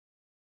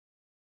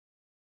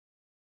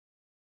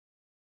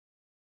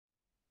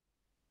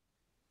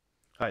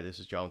Hi, this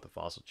is John with the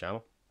Fossil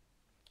Channel,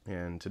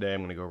 and today I'm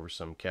going to go over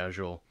some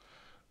casual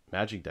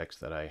magic decks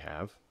that I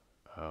have.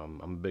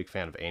 I'm a big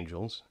fan of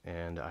angels,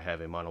 and I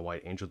have a mono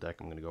white angel deck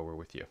I'm going to go over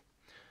with you.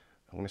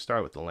 I'm going to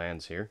start with the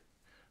lands here.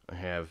 I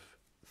have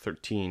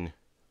 13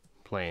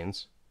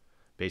 planes,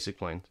 basic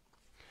planes.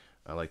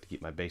 I like to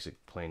keep my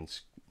basic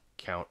planes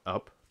count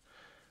up.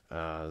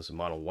 This is a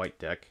mono white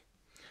deck.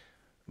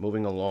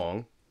 Moving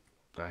along,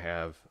 I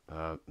have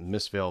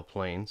Mistveil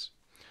Plains.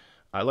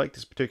 I like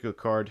this particular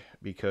card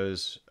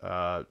because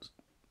I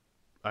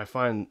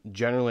find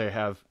generally I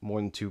have more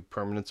than two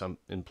permanents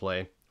in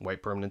play,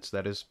 white permanents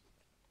that is,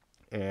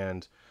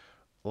 and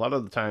a lot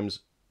of the times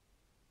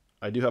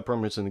I do have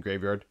permanents in the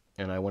graveyard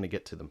and I want to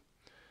get to them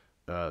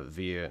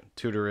via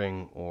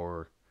tutoring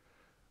or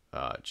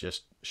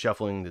just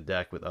shuffling the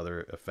deck with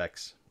other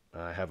effects.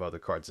 I have other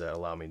cards that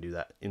allow me to do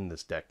that in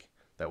this deck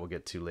that we'll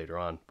get to later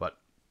on, but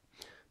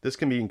this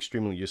can be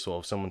extremely useful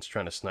if someone's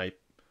trying to snipe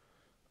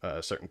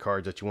certain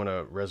cards that you want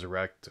to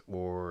resurrect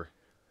or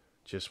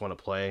just want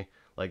to play,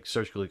 like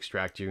surgically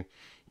extract you.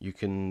 You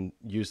can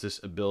use this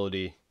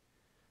ability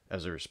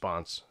as a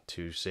response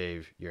to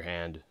save your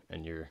hand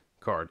and your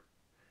card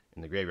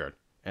in the graveyard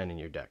and in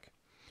your deck.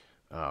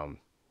 The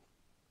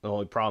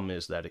only problem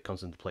is that it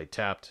comes into play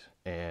tapped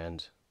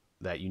and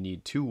that you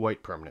need two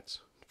white permanents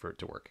for it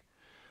to work.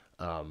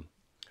 Other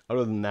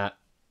than that,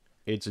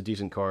 it's a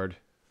decent card.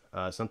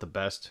 It's not the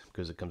best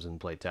because it comes into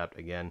play tapped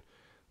again.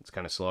 It's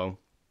kind of slow.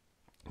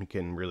 It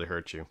can really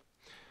hurt you.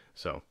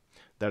 So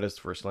that is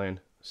the first land.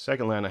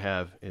 Second land I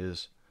have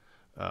is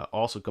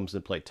also comes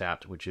into play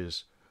tapped, which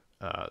is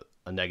a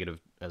negative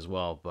as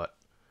well. But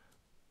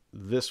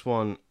this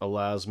one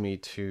allows me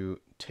to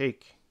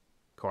take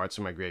cards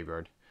from my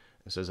graveyard.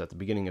 It says at the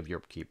beginning of your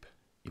upkeep,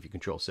 if you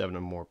control 7 or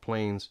more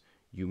planes,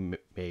 you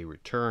may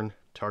return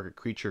target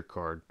creature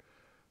card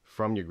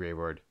from your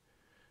graveyard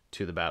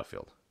to the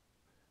battlefield.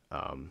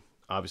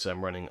 Obviously,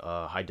 I'm running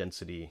a high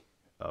density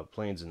of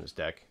planes in this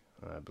deck.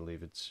 I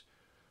believe it's,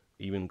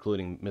 even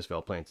including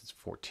Mistveil Plains, it's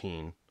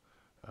 14.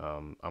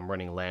 I'm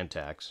running land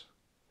tax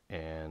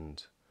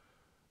and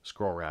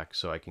scroll rack,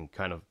 so I can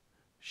kind of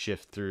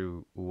shift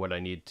through what I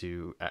need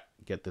to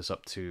get this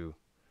up to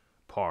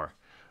par.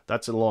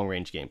 That's a long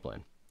range game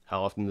plan.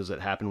 How often does it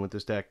happen with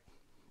this deck?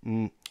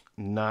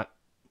 Not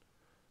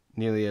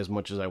nearly as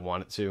much as I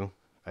want it to.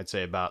 I'd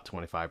say about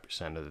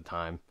 25% of the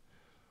time,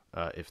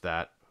 if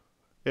that.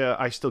 Yeah,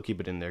 I still keep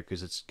it in there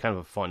because it's kind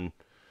of a fun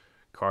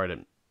card.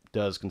 It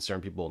does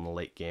concern people in the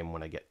late game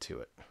when I get to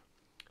it.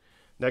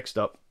 Next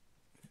up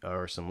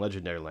are some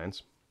legendary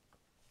lands.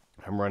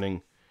 I'm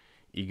running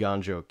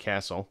Eiganjo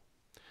Castle.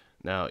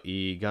 Now,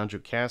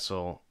 Eiganjo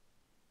Castle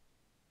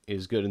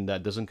is good in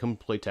that it doesn't come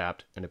play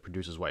tapped and it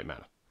produces white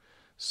mana.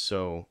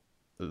 So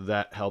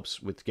that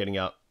helps with getting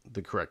out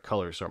the correct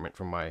color assortment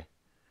from my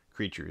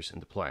creatures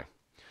into play.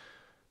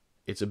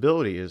 Its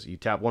ability is you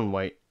tap one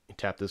white, you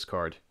tap this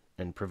card,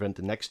 and prevent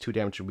the next 2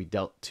 damage to be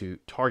dealt to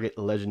target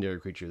legendary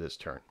creature this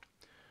turn.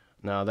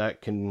 Now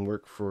that can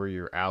work for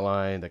your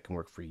ally, that can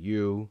work for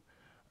you,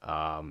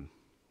 and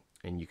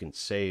you can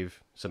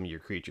save some of your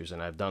creatures,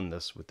 and I've done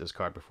this with this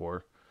card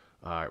before.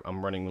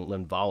 I'm running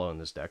Linvala in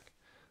this deck,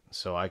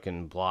 so I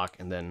can block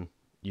and then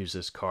use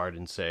this card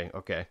and say,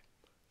 okay,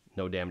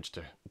 no damage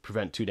to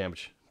prevent 2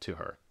 damage to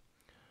her.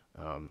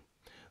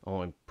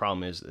 Only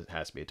problem is it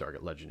has to be a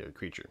target legendary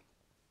creature.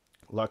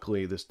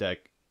 Luckily, this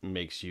deck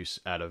makes use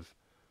out of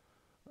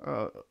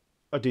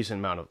a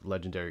decent amount of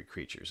legendary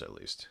creatures, at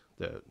least.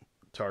 The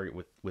target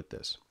with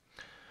this.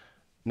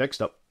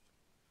 Next up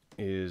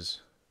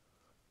is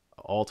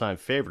all-time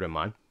favorite of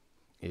mine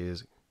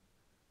is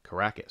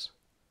Karakas.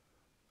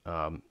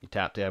 You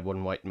tap to add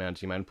 1 white mana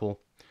to your mana pool,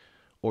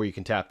 or you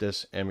can tap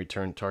this and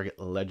return target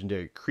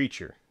legendary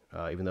creature.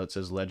 Even though it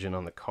says legend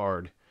on the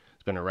card,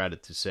 it's been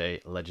errated to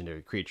say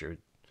legendary creature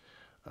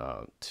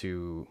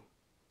to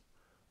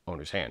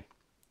owner's hand.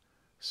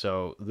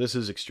 So this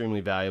is extremely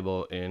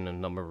valuable in a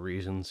number of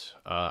reasons.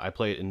 I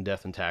play it in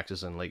Death and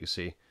Taxes and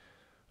Legacy.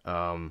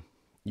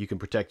 You can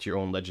protect your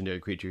own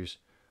legendary creatures.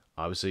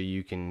 Obviously,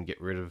 you can get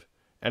rid of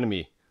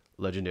enemy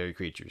legendary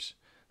creatures.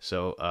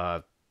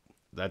 So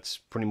that's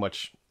pretty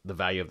much the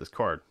value of this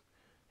card.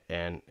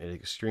 And it's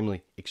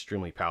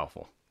extremely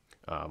powerful.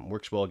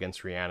 Works well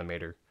against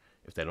Reanimator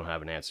if they don't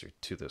have an answer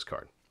to this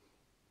card.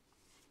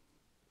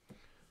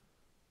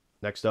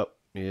 Next up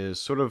is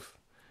sort of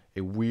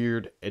a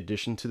weird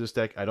addition to this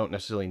deck. I don't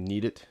necessarily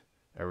need it.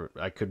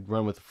 I could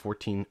run with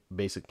 14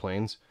 basic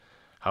planes.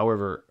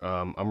 However,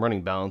 I'm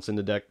running balance in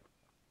the deck,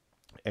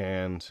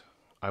 and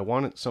I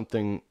wanted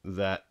something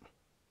that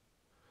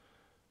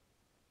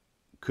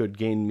could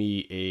gain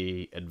me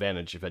a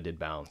advantage if I did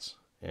balance.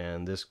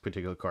 And this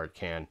particular card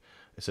can.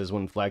 It says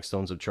when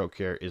Flagstones of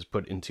Trocare is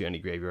put into any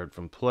graveyard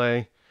from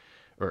play,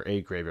 or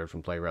a graveyard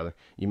from play rather,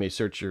 you may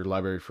search your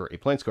library for a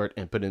Plains card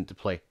and put it into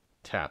play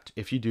tapped.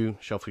 If you do,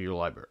 shuffle your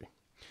library.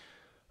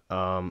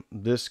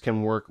 This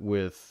can work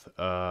with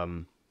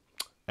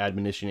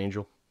Admonition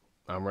Angel.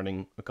 I'm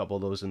running a couple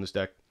of those in this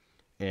deck,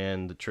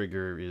 and the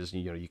trigger is,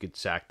 you could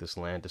sack this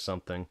land to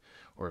something,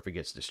 or if it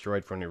gets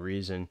destroyed for any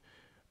reason,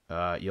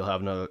 you'll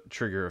have another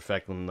trigger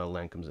effect when the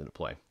land comes into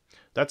play.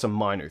 That's a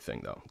minor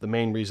thing, though. The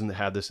main reason to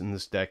have this in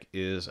this deck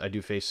is I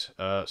do face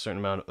a certain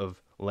amount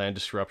of land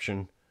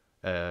disruption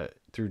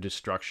through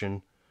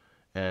destruction,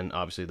 and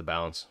obviously the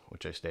balance,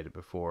 which I stated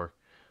before.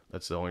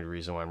 That's the only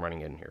reason why I'm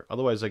running it in here.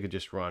 Otherwise, I could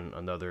just run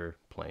another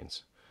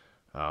planes.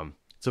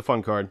 It's a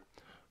fun card.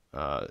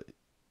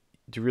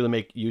 To really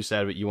make use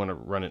out of it, you want to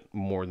run it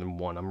more than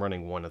one. I'm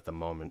running one at the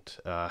moment.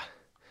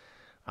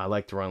 I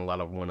like to run a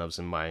lot of one-ofs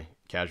in my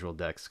casual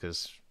decks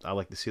because I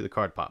like to see the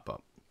card pop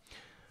up.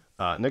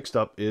 Next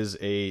up is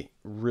a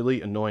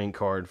really annoying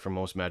card for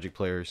most Magic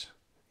players.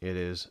 It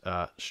is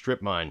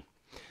Strip Mine.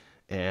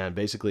 And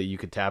basically, you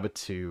could tap it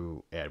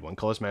to add 1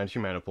 colorless mana to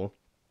your mana pool,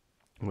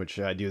 which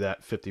I do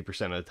that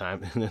 50% of the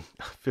time. And then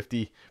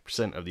 50%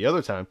 of the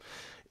other time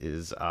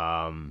is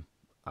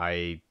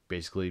I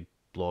basically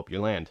blow up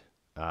your land.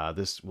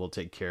 This will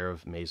take care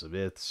of Maze of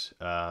Iths,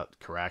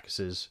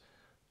 Caracases,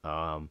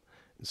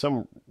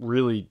 some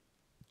really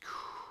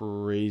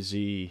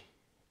crazy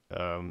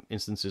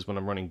instances when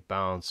I'm running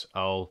bounce.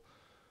 I'll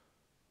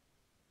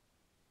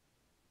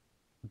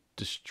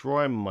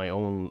destroy my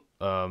own.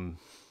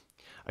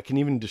 I can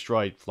even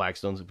destroy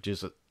flagstones, which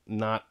is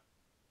not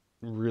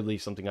really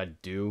something I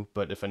do.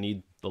 But if I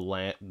need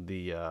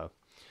the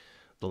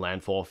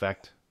landfall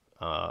effect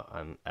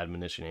on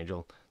Admonition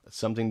Angel, that's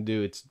something to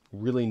do. It's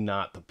really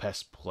not the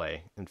best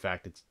play. In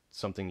fact, it's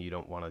something you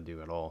don't want to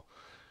do at all,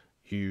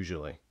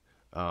 usually.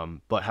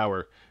 But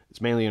however,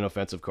 it's mainly an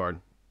offensive card.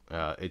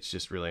 It's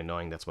just really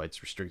annoying. That's why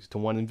it's restricted to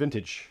 1 in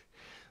Vintage.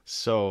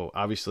 So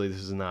obviously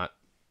this is not,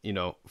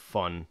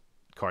 fun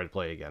card to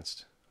play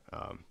against,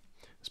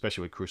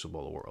 especially with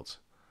Crucible of Worlds.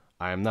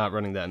 I am not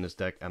running that in this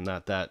deck. I'm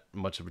not that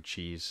much of a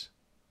cheese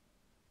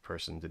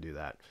person to do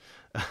that.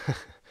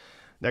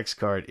 Next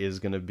card is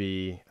going to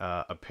be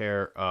a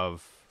pair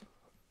of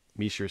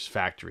Mishra's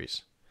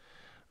Factories.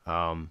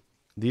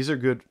 These are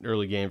good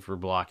early game for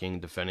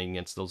blocking, defending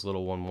against those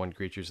little 1/1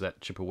 creatures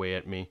that chip away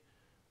at me.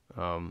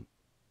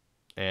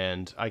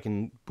 And I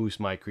can boost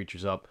my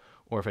creatures up,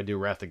 or if I do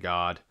Wrath of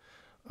God,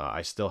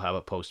 I still have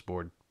a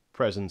post-board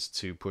presence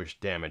to push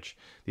damage.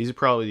 These are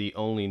probably the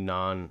only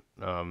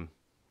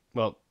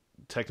well,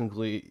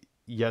 technically,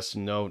 yes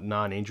and no,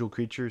 non-angel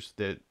creatures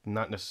that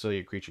not necessarily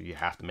a creature. You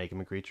have to make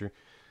them a creature.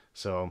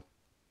 So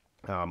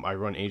I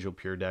run angel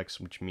pure decks,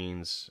 which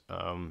means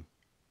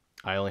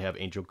I only have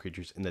angel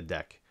creatures in the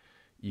deck.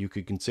 You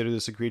could consider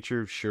this a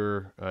creature,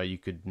 sure. You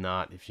could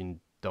not if you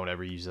don't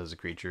ever use it as a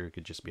creature. It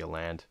could just be a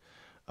land.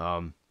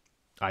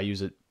 I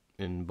use it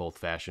in both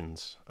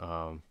fashions,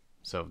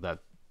 so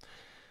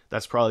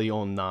that's probably the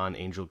only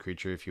non-angel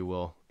creature, if you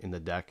will, in the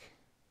deck.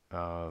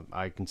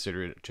 I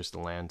consider it just a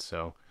land,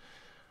 so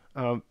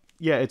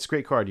yeah, it's a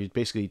great card. You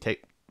basically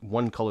take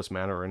 1 colorless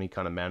mana or any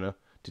kind of mana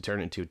to turn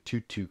it into a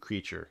 2/2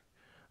 creature.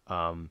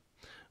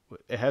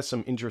 It has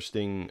some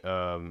interesting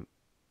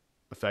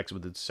effects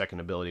with its second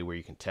ability where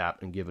you can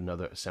tap and give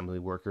another assembly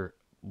worker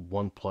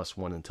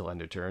 1/1 until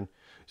end of turn.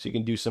 So you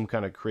can do some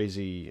kind of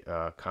crazy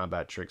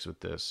combat tricks with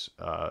this.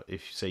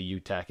 If, say, you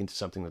attack into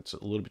something that's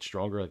a little bit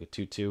stronger, like a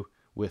 2/2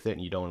 with it,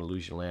 and you don't want to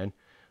lose your land,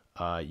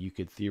 you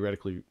could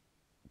theoretically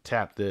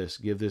tap this,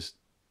 give this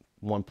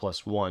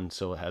 1/1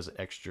 so it has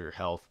extra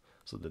health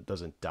so that it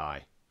doesn't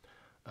die.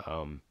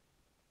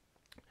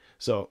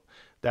 So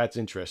that's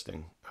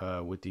interesting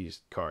with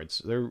these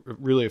cards. They're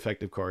really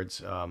effective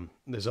cards.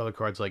 There's other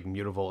cards like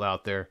Mutavault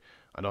out there.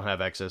 I don't have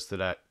access to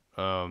that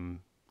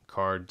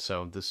card,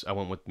 so I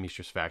went with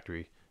Mishra's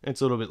Factory. It's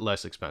a little bit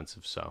less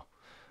expensive, so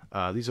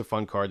these are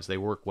fun cards. They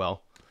work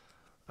well,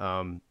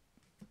 and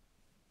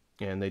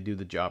they do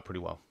the job pretty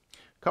well.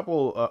 A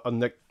couple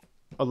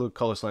other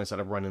colorless lands that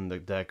I've run in the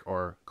deck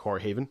are Core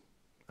Haven.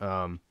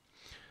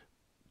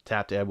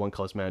 Tap to add 1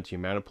 colorless mana to your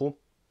mana pool,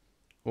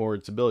 or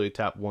its ability to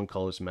tap 1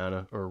 colorless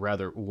mana, or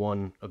rather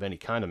 1 of any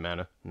kind of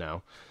mana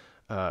now,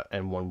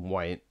 and 1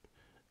 white,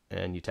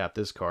 and you tap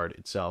this card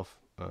itself.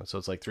 So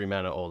it's like 3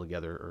 mana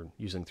altogether, or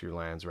using 3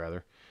 lands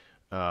rather.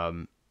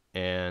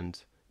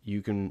 And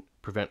you can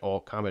prevent all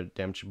combat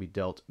damage to be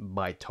dealt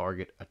by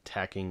target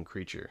attacking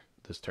creature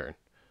this turn.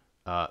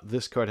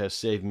 This card has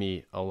saved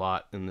me a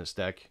lot in this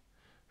deck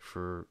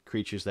for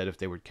creatures that if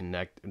they would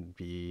connect, it would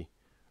be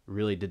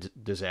really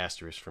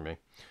disastrous for me.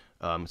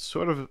 It's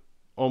sort of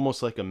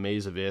almost like a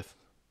Maze of Ith,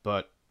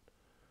 but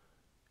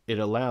it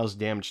allows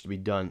damage to be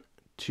done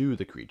to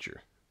the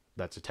creature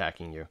that's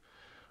attacking you,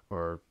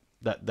 or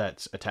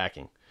that's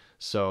attacking.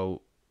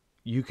 So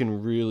you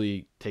can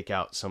really take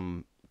out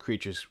some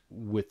creatures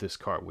with this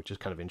card, which is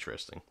kind of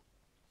interesting.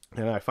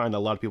 And I find a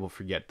lot of people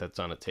forget that's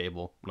on a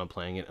table when I'm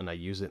playing it, and I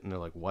use it, and they're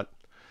like, what?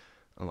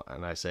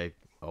 And I say,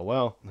 oh,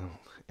 well.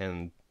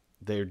 And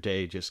their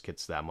day just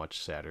gets that much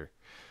sadder.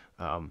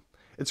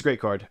 It's a great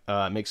card.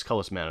 It makes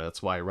colorless mana.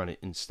 That's why I run it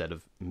instead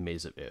of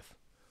Maze of Ith.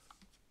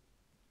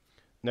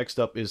 Next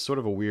up is sort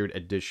of a weird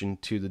addition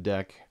to the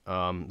deck.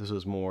 This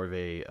was more of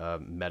a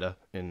meta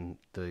in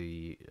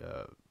the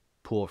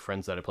pool of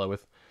friends that I play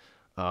with.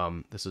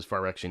 This is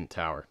Phyrexian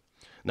Tower.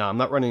 Now, I'm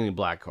not running any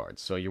black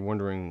cards, so you're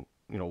wondering,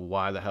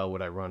 why the hell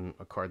would I run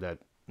a card that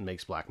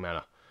makes black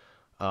mana?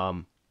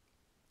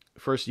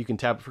 First, you can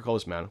tap it for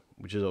colorless mana,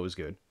 which is always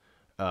good.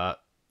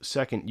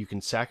 Second, you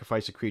can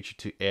sacrifice a creature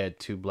to add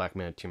 2 black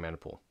mana to your mana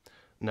pool.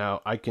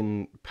 Now, I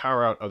can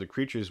power out other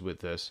creatures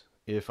with this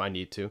if I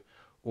need to,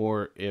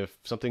 or if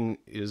something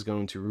is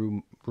going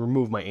to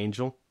remove my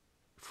angel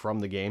from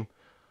the game,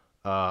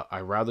 I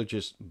rather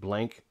just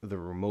blank the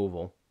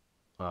removal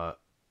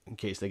in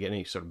case they get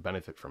any sort of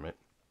benefit from it.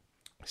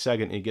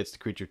 Second, it gets the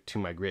creature to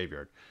my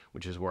graveyard,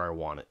 which is where I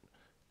want it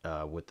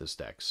with this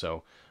deck.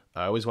 So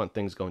I always want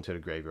things going to the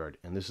graveyard,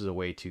 and this is a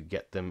way to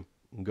get them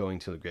going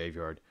to the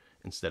graveyard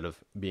instead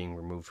of being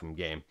removed from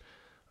game.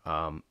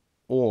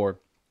 Or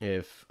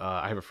if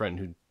I have a friend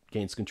who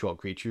gains control of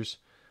creatures,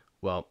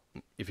 well,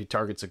 if he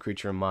targets a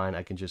creature of mine,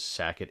 I can just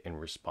sack it in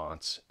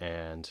response,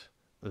 and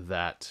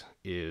that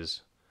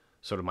is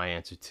sort of my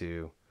answer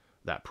to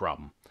that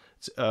problem.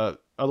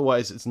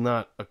 Otherwise, it's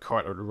not a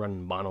card I would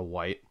run mono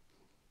white,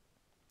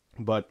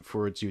 but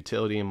for its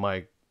utility in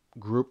my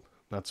group,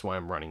 that's why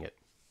I'm running it.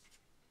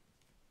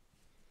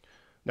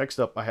 Next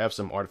up, I have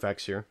some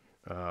artifacts here.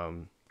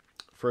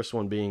 First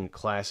one being a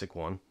classic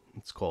one.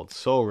 It's called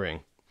Soul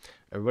Ring.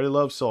 Everybody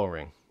loves Soul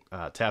Ring.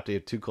 Tap to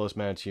add 2 colorless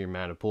mana to your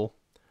mana pool.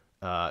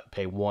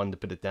 Pay 1 to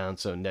put it down,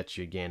 so it nets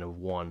you a gain of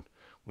 1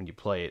 when you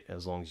play it,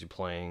 as long as you're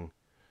playing,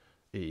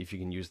 if you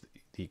can use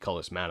the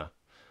colorless mana.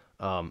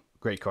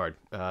 Great card.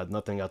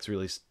 Nothing else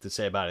really to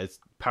say about it. Its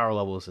power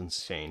level is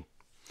insane.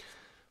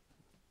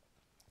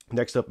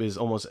 Next up is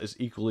almost as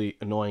equally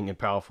annoying and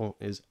powerful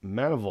is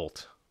Mana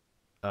Volt.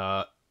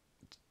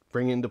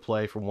 Bring it into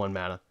play for 1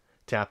 mana.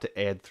 Tap to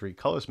add 3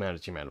 colorless mana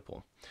to your mana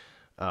pool.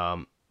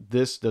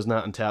 This does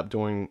not untap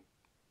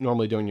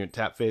normally during your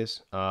tap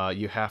phase.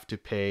 You have to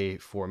pay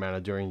for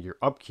mana during your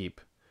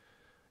upkeep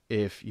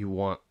if you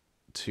want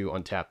to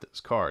untap this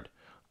card.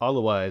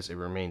 Otherwise, it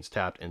remains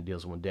tapped and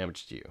deals 1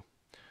 damage to you.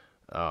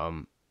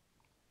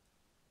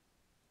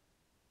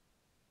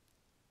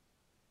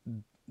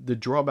 The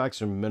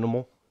drawbacks are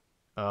minimal.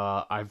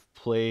 I've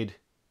played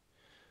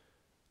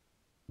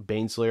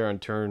Baneslayer on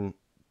turn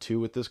 2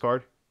 with this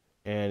card,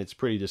 and it's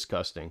pretty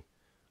disgusting.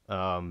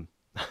 The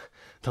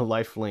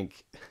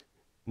lifelink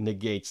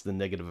negates the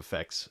negative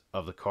effects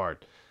of the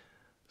card,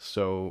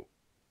 so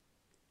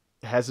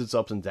it has its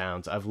ups and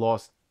downs. I've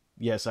lost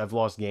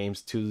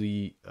games to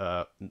the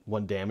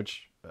 1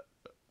 damage,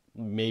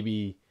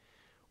 maybe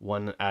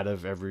 1 out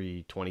of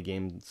every 20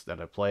 games that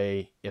I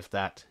play, if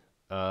that.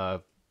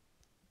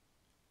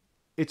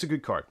 It's a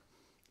good card.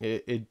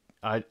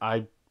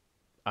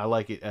 I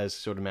like it as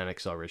sort of mana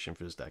acceleration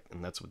for this deck,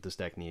 and that's what this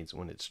deck needs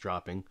when it's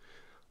dropping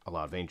a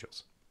lot of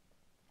angels.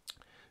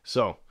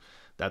 So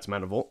that's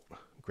Mana Volt,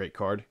 great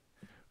card.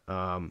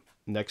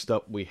 Next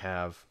up we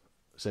have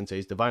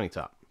Sensei's Divining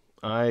Top.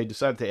 I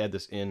decided to add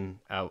this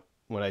out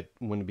when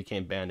it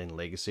became banned in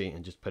Legacy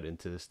and just put it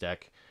into this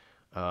deck.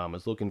 I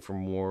was looking for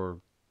more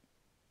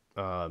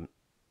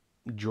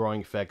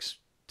drawing effects,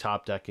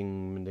 top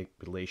decking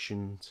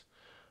manipulations,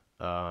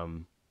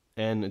 and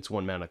it's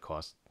 1 mana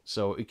cost.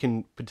 So it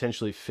can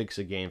potentially fix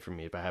a game for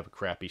me. If I have a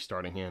crappy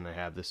starting hand and I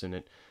have this in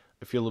it,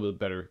 I feel a little bit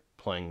better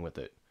playing with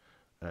it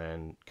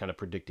and kind of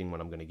predicting what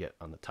I'm going to get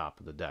on the top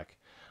of the deck.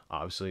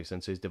 Obviously,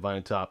 Sensei's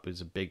Divine Top was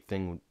a big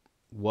thing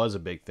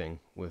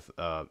with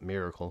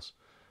Miracles.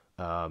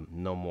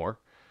 No more.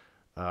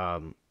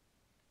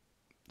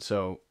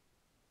 So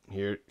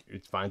here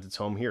it finds its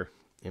home here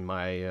in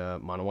my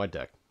mono white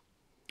deck.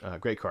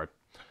 Great card.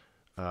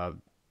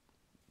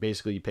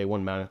 Basically, you pay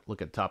 1 mana,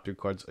 look at the top 3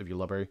 cards of your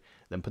library,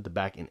 then put them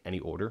back in any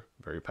order.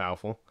 Very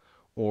powerful.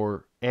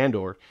 Or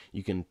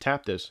you can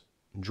tap this,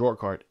 draw a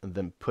card, and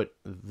then put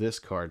this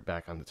card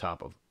back on the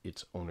top of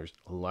its owner's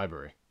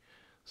library.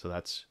 So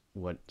that's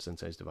what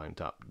Sensei's Divine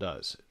Top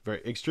does.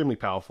 Very extremely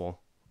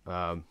powerful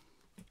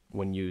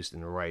when used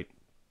in the right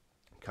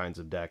kinds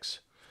of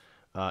decks.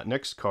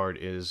 Next card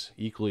is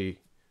equally,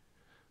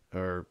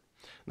 or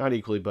not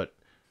equally, but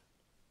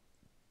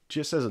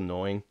just as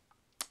annoying.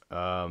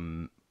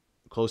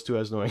 Close to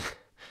as annoying,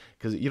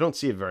 because you don't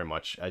see it very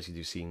much as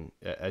you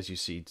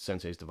see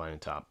Sensei's Divine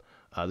Top.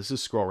 This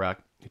is Scroll Rack,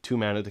 2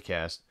 mana to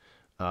cast.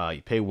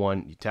 You pay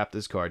 1, you tap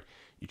this card,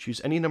 you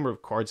choose any number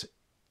of cards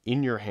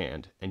in your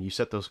hand, and you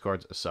set those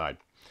cards aside.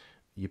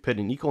 You put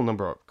an equal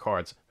number of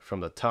cards from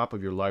the top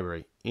of your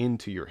library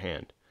into your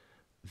hand.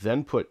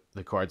 Then put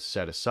the cards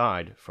set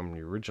aside from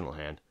the original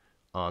hand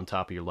on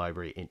top of your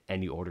library in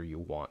any order you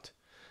want.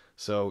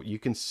 So you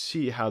can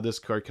see how this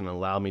card can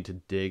allow me to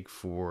dig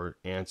for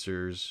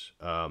answers,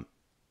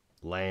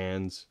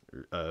 lands,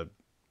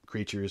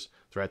 creatures,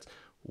 threats,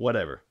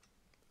 whatever.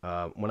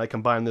 When I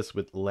combine this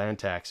with land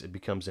tax, it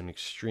becomes an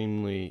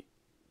extremely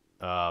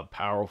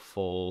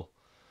powerful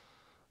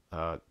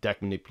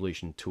deck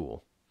manipulation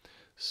tool.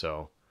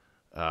 So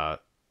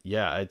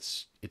yeah,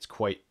 it's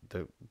quite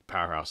the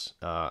powerhouse.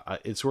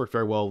 It's worked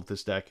very well with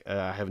this deck.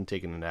 I haven't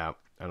taken it out.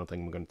 I don't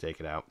think I'm going to take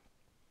it out.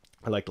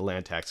 I like the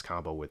land tax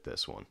combo with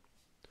this one.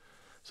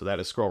 So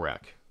that is Scroll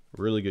Rack.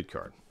 Really good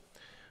card.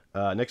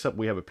 Next up,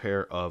 we have a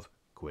pair of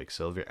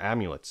Quicksilver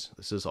Amulets.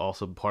 This is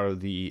also part of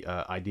the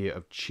idea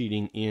of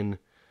cheating in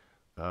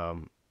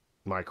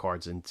my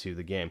cards into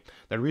the game.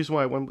 Now, the reason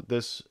why I went with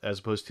this as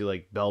opposed to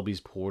like Belby's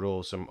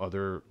Portal, some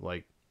other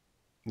like,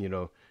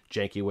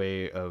 janky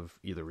way of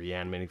either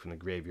reanimating from the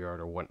graveyard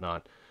or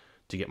whatnot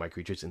to get my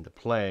creatures into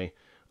play,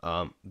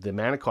 the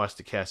mana cost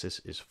to cast this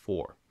is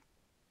 4.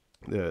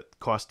 The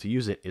cost to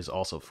use it is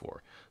also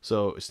 4.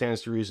 So it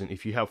stands to reason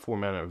if you have 4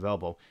 mana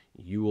available,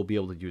 you will be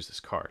able to use this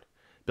card.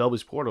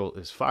 Belby's Portal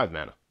is 5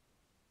 mana,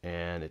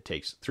 and it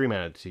takes 3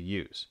 mana to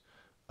use.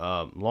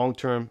 Long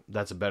term,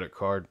 that's a better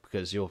card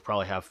because you'll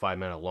probably have 5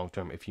 mana long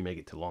term if you make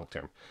it to long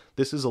term.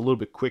 This is a little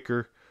bit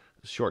quicker,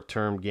 short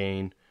term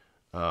gain.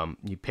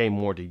 You pay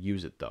more to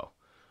use it though.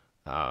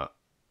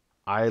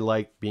 I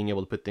like being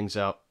able to put things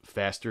out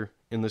faster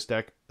in this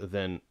deck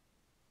than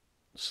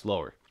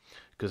slower,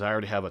 because I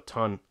already have a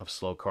ton of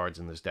slow cards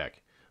in this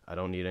deck. I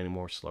don't need any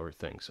more slower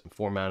things. And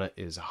 4 mana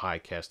is a high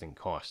casting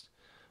cost.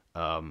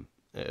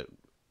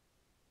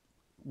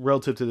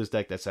 Relative to this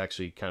deck, that's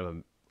actually kind of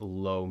a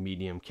low,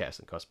 medium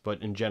casting cost.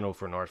 But in general,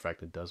 for an artifact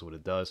that does what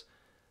it does,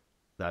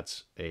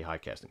 that's a high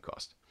casting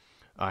cost.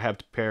 I have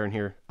to pair in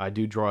here. I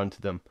do draw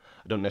into them.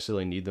 I don't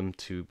necessarily need them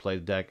to play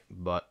the deck,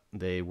 but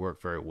they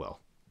work very well.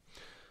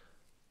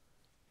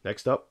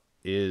 Next up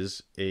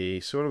is a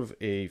sort of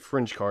a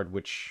fringe card,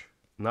 which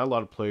not a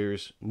lot of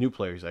players, new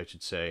players I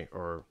should say,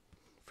 are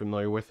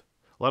familiar with.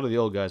 A lot of the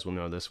old guys will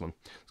know this one.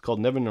 It's called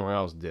Nevin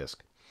Morale's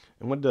Disc.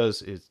 And what it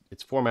does is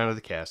it's 4 mana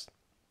to cast.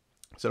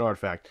 It's an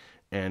artifact,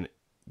 and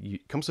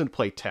it comes into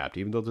play tapped,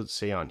 even though it doesn't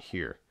say on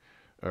here.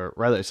 Or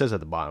rather, it says at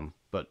the bottom,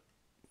 but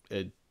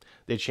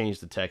they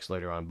changed the text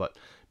later on. But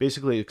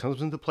basically, it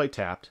comes into play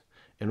tapped.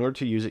 In order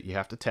to use it, you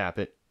have to tap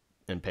it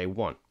and pay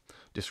 1.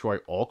 Destroy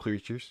all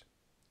creatures,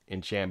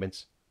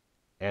 enchantments,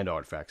 and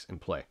artifacts in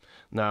play.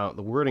 Now,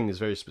 the wording is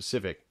very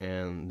specific,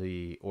 and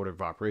the order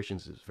of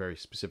operations is very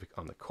specific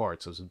on the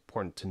card, so it's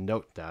important to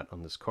note that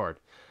on this card.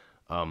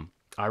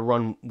 I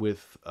run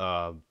with,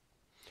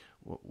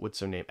 what's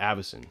their name?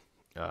 Avacyn.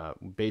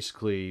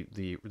 Basically,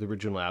 the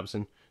original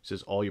Avacyn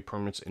says all your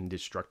permanents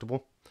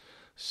indestructible.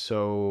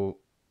 So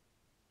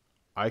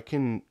I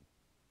can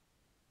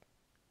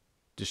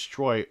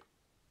destroy,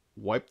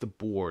 wipe the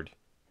board,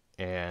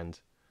 and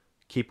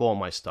keep all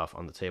my stuff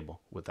on the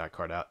table with that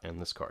card out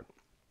and this card.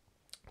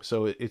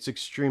 So it's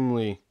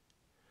extremely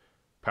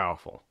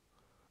powerful.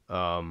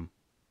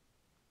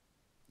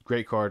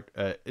 Great card.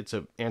 It's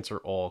an answer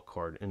all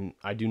card, and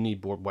I do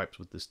need board wipes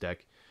with this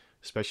deck,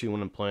 especially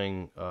when I'm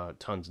playing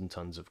tons and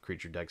tons of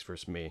creature decks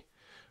versus me.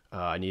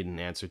 I need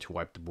an answer to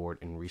wipe the board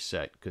and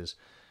reset, because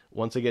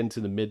once I get into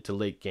the mid to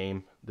late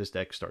game, this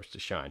deck starts to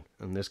shine,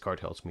 and this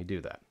card helps me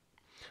do that.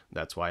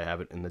 That's why I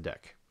have it in the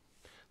deck.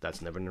 That's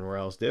Nevin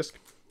Morale's Disc.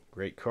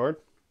 Great card.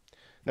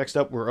 Next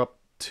up, we're up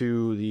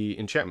to the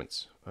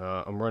enchantments.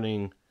 I'm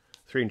running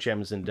 3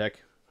 enchantments in the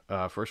deck.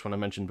 First one I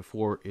mentioned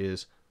before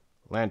is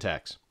land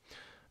tax.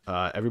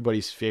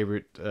 Everybody's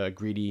favorite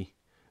greedy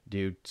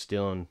dude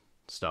stealing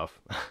stuff.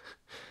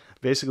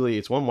 Basically,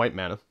 it's 1 white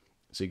mana,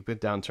 so you can put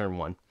it down turn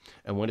 1.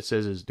 And what it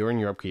says is, during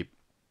your upkeep,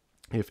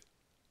 if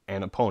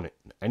an opponent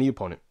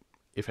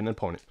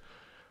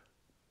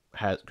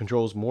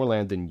controls more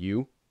land than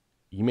you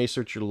may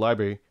search your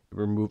library and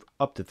remove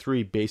up to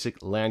 3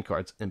 basic land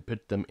cards and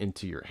put them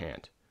into your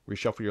hand.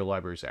 Reshuffle your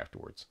libraries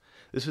afterwards.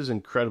 This is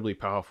incredibly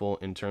powerful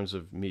in terms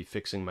of me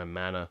fixing my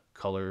mana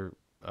color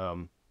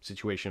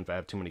situation if I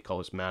have too many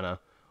colors mana,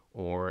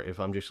 or if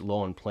I'm just low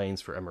on planes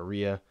for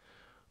Emeria,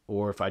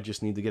 or if I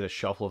just need to get a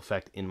shuffle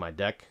effect in my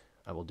deck,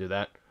 I will do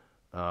that.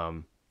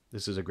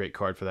 This is a great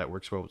card for that.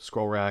 Works well with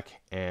Scroll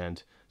Rack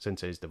and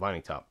Sensei's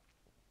Divining Top.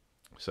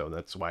 So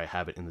that's why I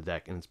have it in the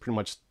deck, and it's pretty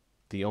much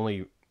the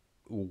only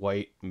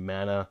white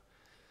mana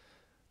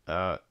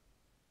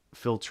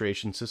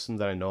filtration system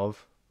that I know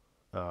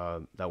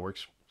of that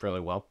works fairly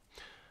well.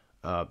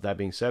 That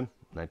being said,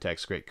 Night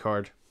Attack's a great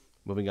card.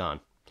 Moving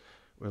on.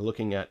 We're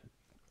looking at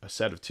a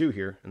set of 2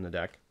 here in the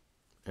deck,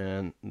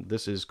 and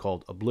this is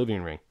called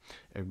Oblivion Ring.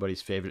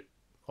 Everybody's favorite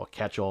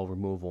catch-all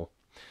removal.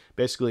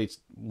 Basically, it's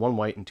 1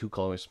 white and 2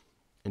 colors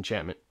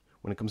enchantment.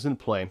 When it comes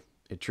into play,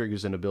 it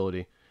triggers an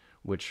ability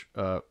which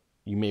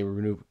you may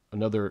remove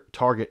another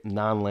target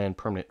non-land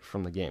permanent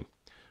from the game.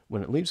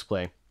 When it leaves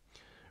play,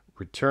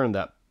 return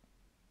that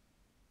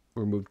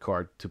removed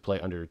card to play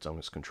under its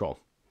owner's control.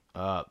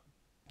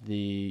 The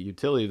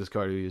utility of this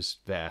card is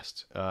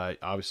vast.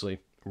 Obviously,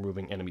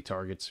 removing enemy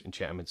targets,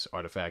 enchantments,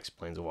 artifacts,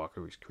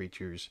 planeswalkers,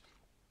 creatures,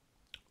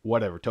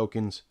 whatever,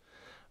 tokens,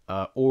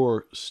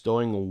 or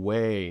stowing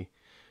away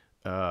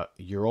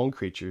your own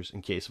creatures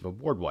in case of a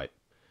board wipe,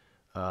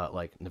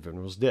 like Nevin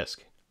Morale's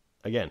Disc.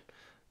 Again,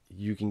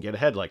 you can get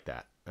ahead like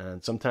that,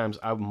 and sometimes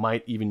I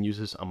might even use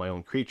this on my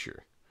own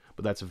creature,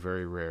 but that's a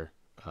very rare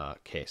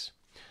case.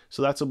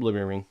 So that's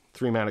Oblivion Ring,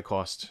 3 mana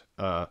cost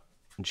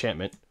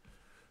enchantment,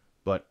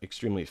 but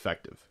extremely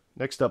effective.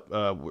 Next up,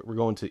 we're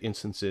going to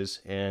instances,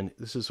 and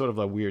this is sort of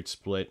a weird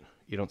split.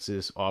 You don't see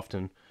this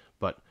often,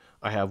 but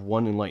I have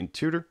 1 Enlightened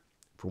Tutor.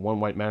 For 1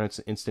 white mana, it's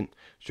an instant.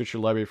 Search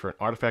your library for an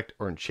artifact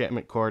or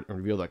enchantment card and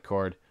reveal that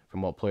card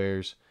from all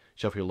players.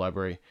 Shuffle your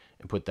library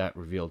and put that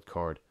revealed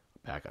card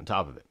back on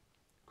top of it.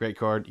 Great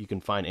card. You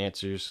can find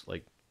answers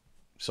like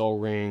Soul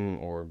Ring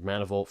or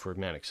Mana Volt for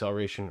mana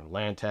acceleration or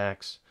land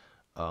tax.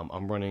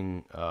 I'm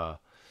running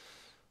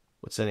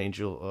what's that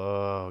angel?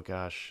 Oh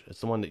gosh,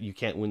 it's the one that you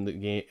can't win the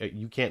game.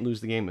 You can't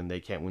lose the game, and they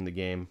can't win the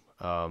game.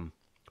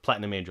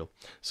 Platinum Angel.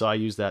 So I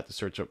use that to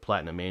search up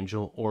Platinum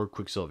Angel or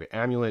Quicksilver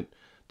Amulet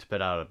to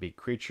put out a big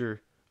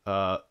creature.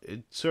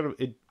 It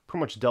pretty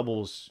much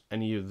doubles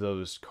any of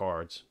those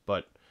cards,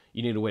 but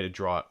you need a way to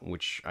draw it,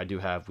 which I do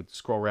have with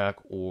Scroll Rack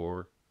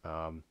or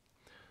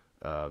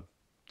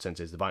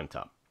Sensei's Divine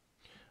Top.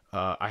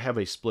 I have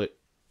a split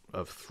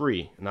of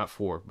 3, not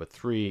 4, but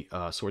 3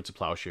 Swords of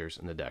Plowshares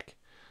in the deck.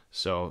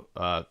 So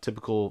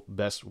typical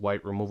best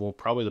white removal,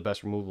 probably the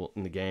best removal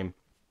in the game.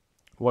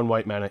 1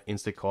 white mana,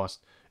 instant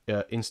cost,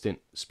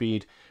 instant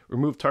speed.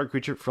 Remove target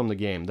creature from the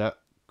game. That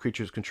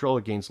creature's controller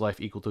gains life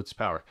equal to its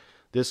power.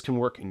 This can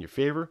work in your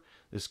favor.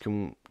 This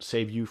can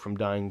save you from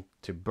dying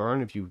to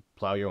burn if you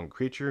plow your own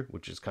creature,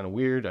 which is kind of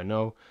weird, I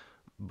know,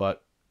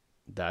 but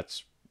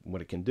that's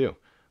what it can do.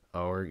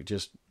 Or it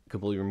just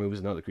completely removes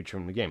another creature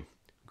from the game.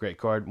 Great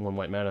card, 1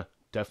 white mana,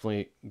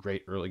 definitely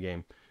great early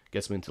game.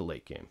 Gets me into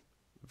late game.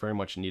 Very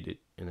much needed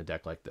in a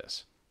deck like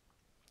this.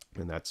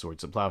 And that's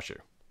Swords of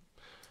Plowshare.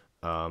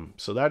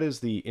 So that is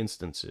the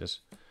instances.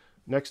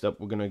 Next up,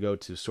 we're going to go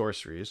to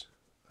sorceries.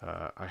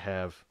 I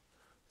have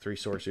 3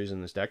 sorceries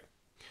in this deck.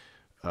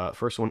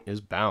 First one is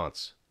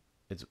Balance.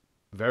 It's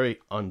very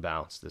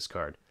unbalanced, this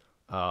card.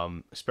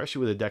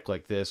 Especially with a deck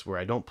like this, where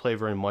I don't play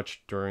very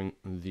much during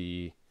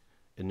the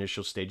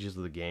initial stages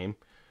of the game.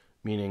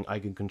 Meaning I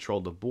can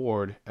control the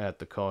board at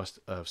the cost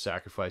of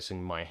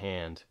sacrificing my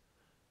hand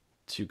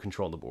to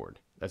control the board.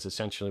 That's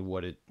essentially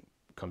what it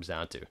comes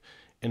down to.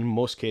 In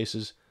most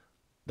cases,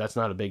 that's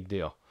not a big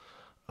deal.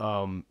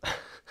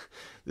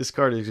 This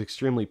card is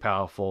extremely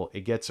powerful.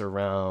 It gets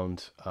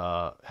around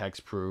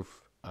hexproof.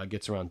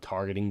 Gets around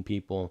targeting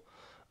people.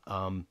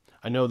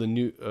 I know the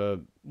new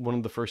one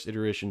of the first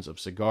iterations of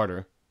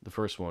Sigarda, the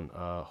first one,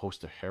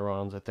 Host of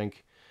Herons, I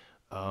think.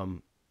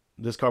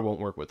 This card won't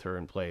work with her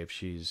in play if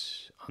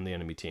she's on the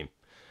enemy team.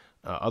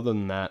 Other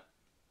than that,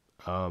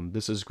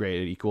 this is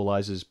great. It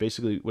equalizes.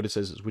 Basically, what it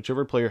says is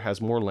whichever player has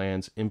more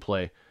lands in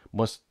play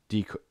must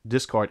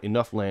discard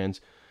enough lands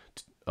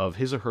of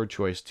his or her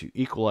choice to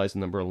equalize the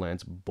number of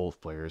lands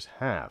both players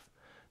have.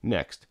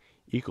 Next,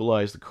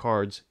 equalize the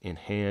cards in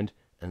hand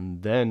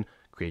and then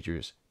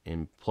creatures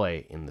in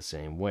play in the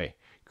same way.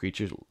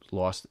 Creatures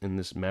lost in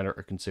this manner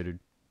are considered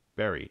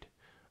buried.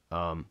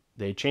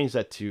 They changed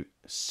that to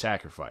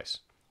sacrifice.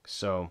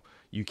 So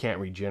you can't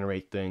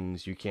regenerate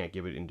things. You can't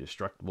give it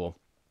indestructible.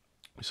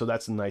 So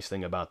that's the nice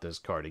thing about this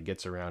card. It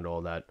gets around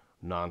all that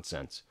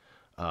nonsense.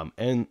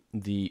 And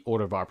the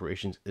order of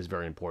operations is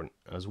very important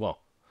as well.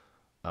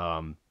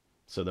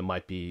 So there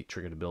might be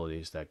triggered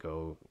abilities that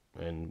go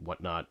and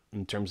whatnot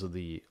in terms of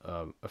the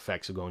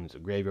effects of going into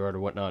the graveyard or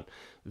whatnot.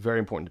 Very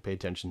important to pay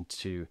attention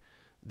to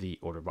the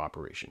order of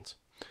operations.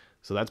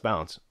 So that's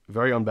Balance.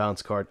 Very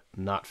unbalanced card.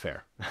 Not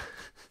fair.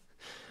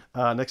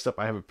 Next up,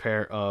 I have a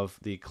pair of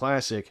the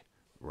classic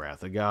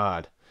Wrath of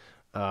God.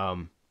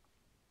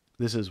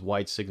 This is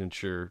White's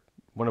signature,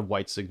 one of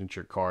White's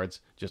signature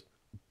cards. Just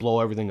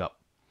blow everything up.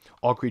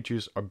 All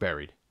creatures are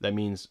buried. That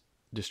means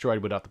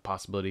destroyed without the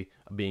possibility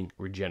of being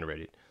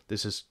regenerated.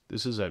 This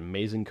is an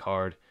amazing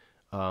card.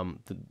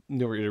 The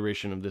newer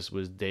iteration of this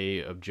was Day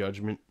of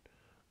Judgment,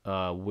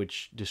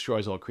 which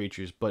destroys all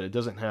creatures, but it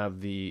doesn't have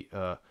the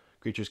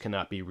creatures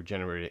cannot be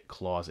regenerated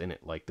clause in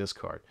it like this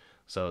card.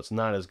 So it's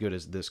not as good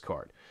as this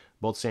card.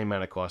 Both same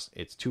mana cost.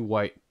 It's 2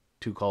 white,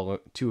 2 color,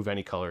 2 of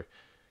any color.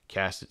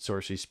 Cast at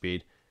sorcery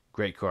speed.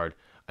 Great card.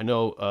 I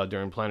know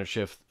during Planet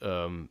Shift,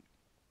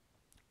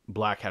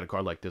 Black had a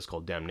card like this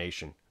called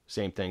Damnation.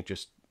 Same thing,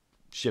 just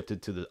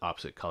shifted to the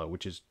opposite color,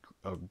 which is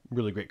a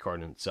really great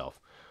card in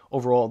itself.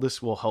 Overall,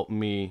 this will help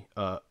me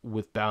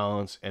with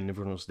Balance and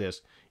everyone knows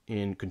this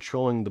in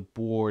controlling the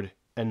board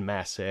and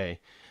masse,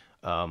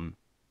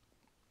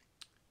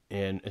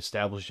 and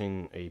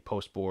establishing a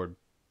post-board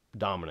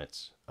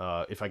dominance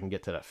if I can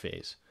get to that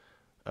phase,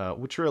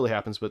 which rarely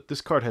happens. But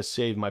this card has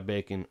saved my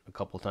bacon a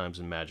couple times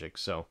in Magic,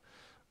 so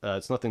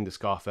it's nothing to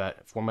scoff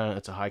at. 4 mana,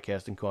 it's a high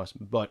casting cost,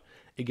 but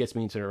it gets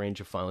me into the range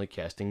of finally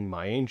casting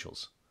my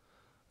Angels.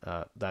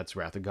 That's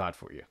Wrath of God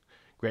for you.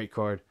 Great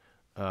card.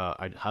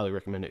 I'd highly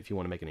recommend it if you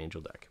want to make an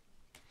Angel deck.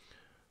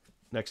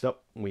 Next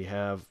up, we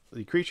have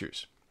the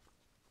creatures.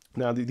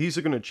 Now, these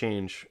are going to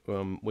change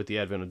with the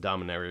advent of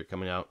Dominaria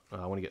coming out.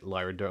 I want to get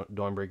Lyra,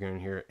 Dawnbringer in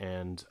here,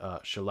 and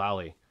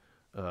Shalai,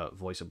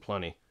 Voice of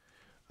Plenty.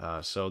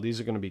 So these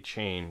are going to be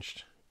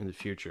changed in the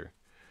future.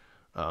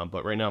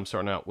 But right now I'm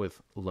starting out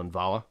with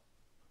Lunvala,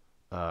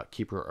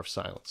 Keeper of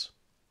Silence.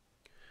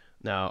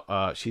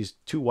 Now, she's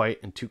 2 white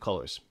and 2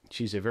 colors.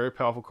 She's a very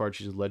powerful card.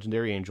 She's a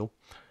legendary angel.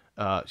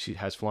 She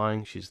has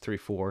flying. She's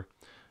 3/4.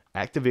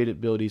 Activated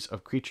abilities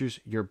of creatures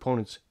your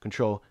opponents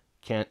control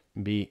can't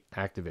be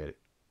activated.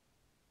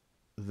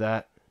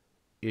 That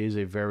is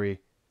a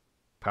very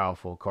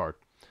powerful card.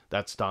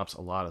 That stops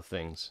a lot of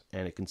things,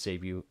 and it can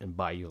save you and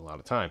buy you a lot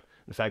of time.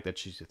 The fact that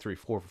she's a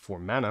 3/4 for 4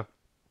 mana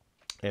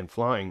and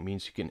flying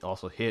means you can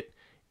also hit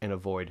and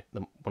avoid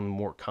the one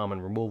more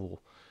common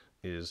removal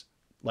is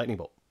lightning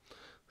bolt.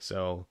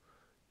 So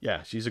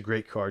yeah, she's a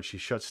great card. She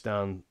shuts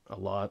down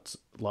lots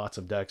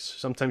of decks.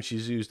 Sometimes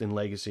she's used in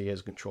Legacy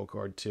as a control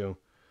card too.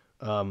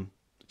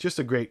 Just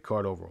a great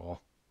card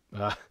overall.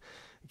 Uh,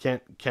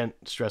 can't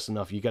stress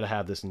enough. You got to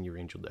have this in your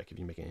Angel deck if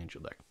you make an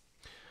Angel deck.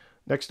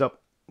 Next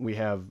up, we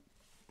have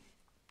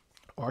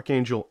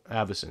Archangel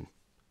Avacyn.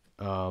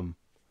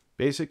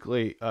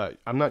 Basically,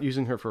 I'm not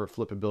using her for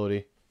flip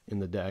ability in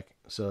the deck,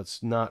 so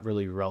it's not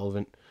really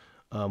relevant.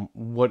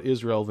 What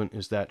is relevant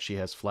is that she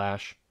has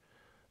flash,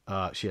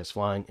 she has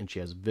flying, and she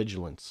has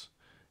vigilance.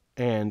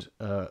 And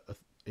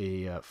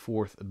a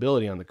fourth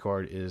ability on the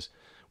card is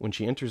when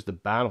she enters the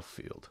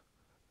battlefield,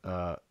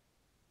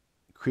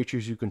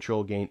 creatures you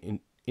control gain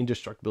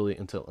indestructibility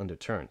until end of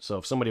turn. So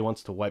if somebody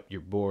wants to wipe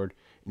your board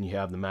and you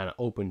have the mana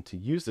open to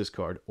use this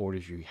card, or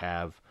if you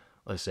have,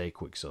 let's say,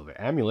 Quicksilver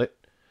Amulet,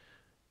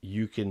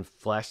 you can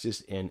flash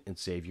this in and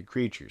save your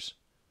creatures.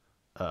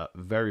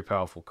 Very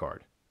powerful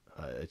card.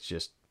 It's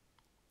just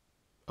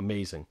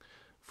amazing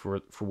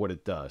for what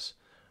it does.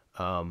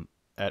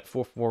 At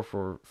 4/4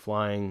 for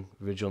flying,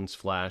 vigilance,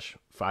 flash,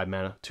 5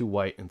 mana, 2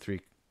 white, and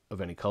 3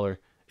 of any color,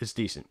 it's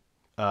decent.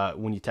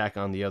 When you tack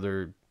on the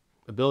other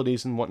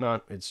abilities and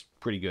whatnot, it's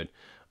pretty good.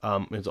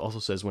 It also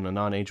says when a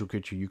non-angel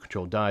creature you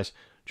control dies,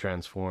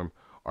 transform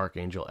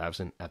Archangel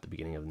Avacyn at the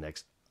beginning of the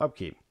next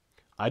upkeep.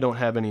 I don't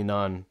have any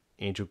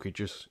non-angel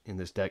creatures in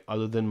this deck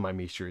other than my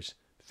Mishra's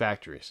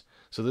Factories.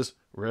 So this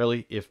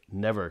rarely, if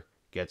never,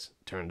 gets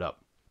turned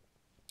up.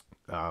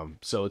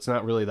 So it's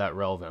not really that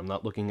relevant. I'm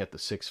not looking at the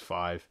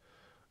 6/5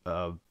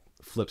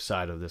 flip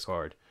side of this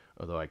card.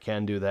 Although I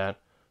can do that,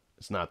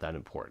 it's not that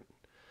important.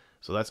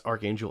 So that's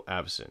Archangel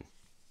Avacyn.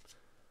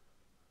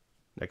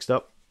 Next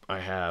up, I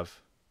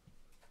have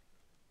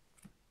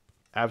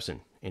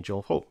Avacyn, Angel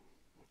of Hope.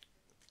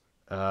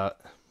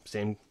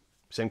 Same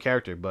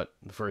character, but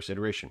the first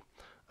iteration.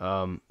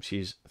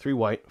 She's 3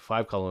 white,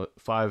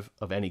 5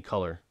 of any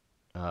color.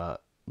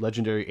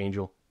 Legendary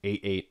Angel,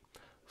 8/8,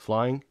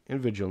 flying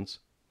and vigilance.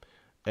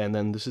 And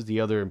then this is the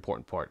other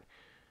important part.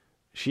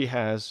 She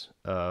has,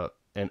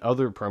 and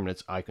other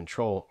permanents I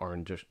control are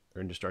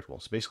indestructible.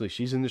 So basically,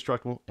 she's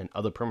indestructible, and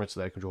other permanents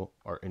that I control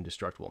are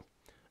indestructible.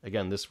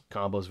 Again, this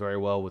combos very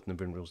well with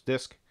Navindral's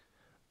Disc.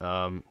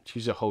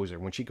 She's a hoser.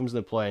 When she comes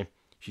into play,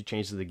 she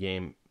changes the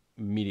game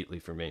immediately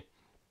for me.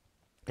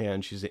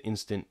 And she's an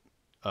instant,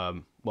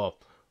 well,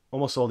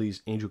 almost all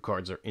these angel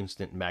cards are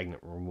instant magnet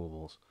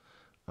removals.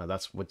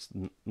 That's what's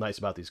nice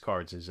about these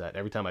cards, is that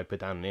every time I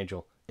put down an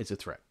angel, it's a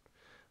threat.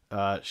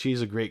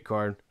 She's a great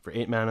card for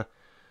 8 mana.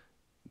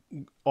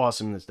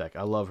 Awesome in this deck.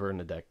 I love her in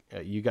the deck.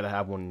 You got to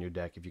have one in your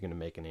deck if you're going to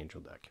make an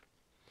angel deck.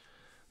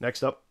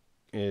 Next up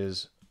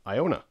is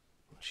Iona,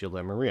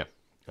 Shielded Maria.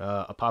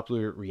 A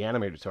popular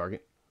reanimator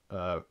target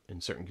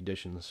in certain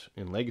conditions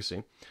in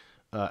Legacy.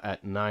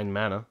 At 9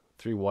 mana,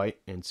 3 white,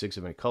 and 6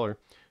 of any color.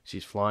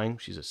 She's flying.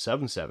 She's a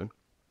 7/7.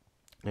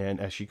 And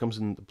as she comes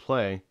into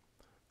play,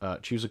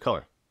 choose a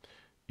color.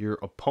 Your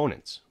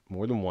opponents,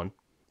 more than one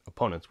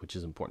opponents, which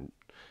is important,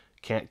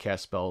 can't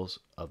cast spells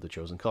of the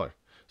chosen color.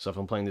 So if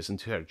I'm playing this in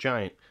Two-Headed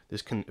Giant,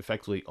 this can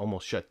effectively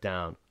almost shut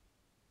down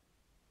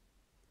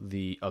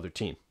the other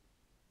team,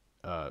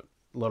 let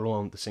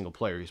alone the single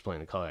player who's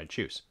playing the color I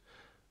choose.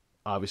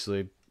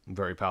 Obviously,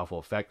 very powerful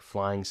effect.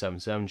 Flying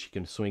 7/7, she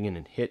can swing in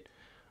and hit.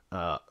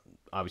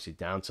 Obviously,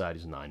 downside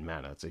is 9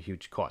 mana. It's a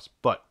huge cost.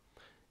 But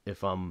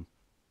if I'm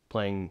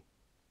playing,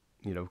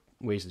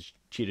 ways to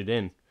cheat it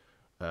in,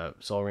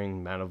 Sol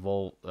Ring, Mana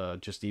Volt,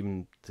 just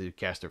even to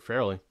cast her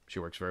fairly, she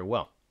works very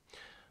well.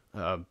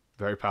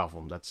 Very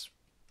powerful. That's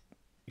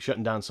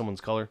shutting down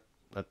someone's color.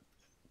 That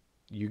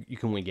you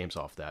can win games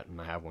off that, and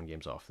I have won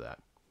games off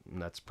that.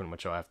 And that's pretty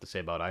much all I have to say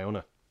about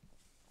Iona.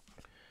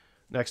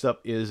 Next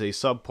up is a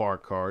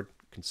subpar card,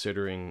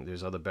 considering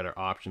there's other better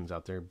options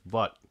out there.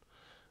 But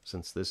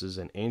since this is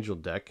an angel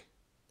deck,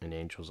 and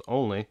angels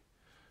only,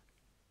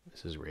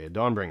 this is Rhea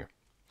Dawnbringer.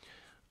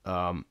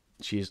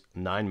 She's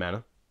 9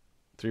 mana,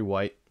 3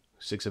 white,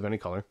 6 of any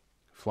color,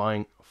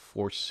 flying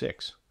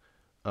 4/6.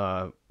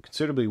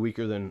 Considerably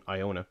weaker than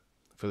Iona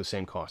for the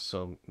same cost,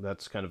 so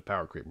that's kind of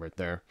power creep right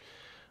there.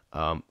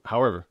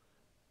 However,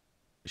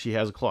 she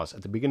has a clause.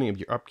 At the beginning of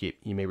your upkeep,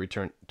 you may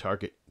return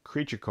target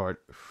creature card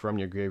from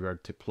your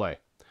graveyard to play.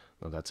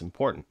 Now that's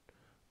important,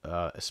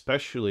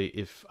 especially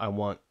if I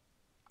want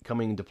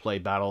coming into play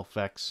battle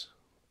effects.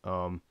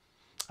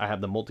 I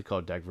have the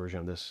multicolored deck version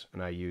of this,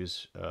 and I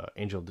use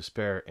Angel of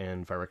Despair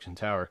and Phyrexian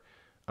Tower,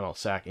 and I'll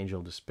sack Angel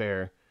of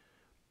Despair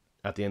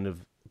at the end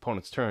of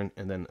opponent's turn,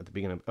 and then at the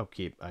beginning of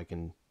upkeep, I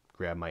can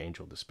grab my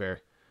Angel of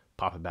Despair,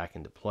 pop it back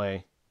into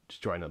play,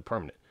 destroy another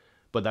permanent.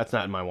 But that's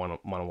not in my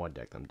one-on-one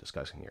deck that I'm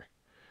discussing here.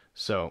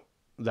 So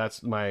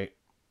that's my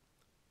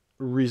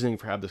reasoning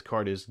for having this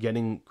card, is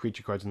getting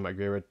creature cards in my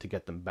graveyard to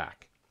get them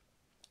back.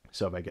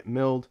 So if I get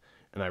milled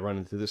and I run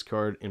into this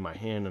card in my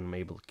hand and I'm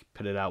able to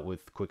put it out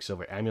with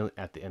Quicksilver Amulet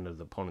at the end of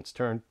the opponent's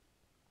turn,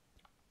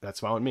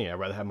 that's fine with me. I'd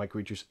rather have my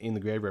creatures in the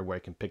graveyard where I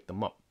can pick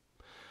them up.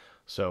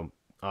 So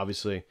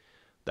obviously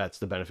that's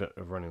the benefit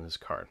of running this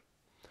card.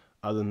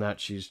 Other than that,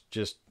 she's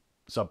just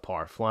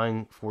subpar.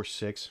 Flying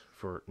 4/6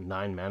 for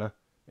 9 mana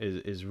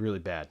is really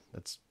bad.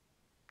 That's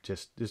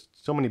just, there's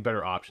so many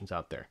better options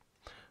out there.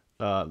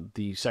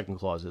 The second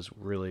clause is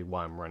really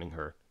why I'm running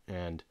her.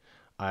 And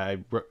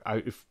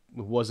if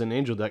it was an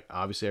angel deck,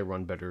 obviously I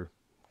run better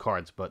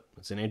cards, but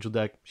it's an angel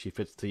deck. She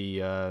fits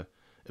the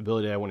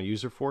ability I want to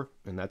use her for,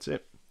 and that's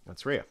it.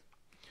 That's Rhea.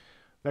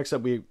 Next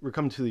up, we're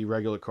coming to the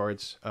regular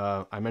cards.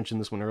 I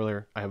mentioned this one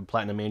earlier. I have a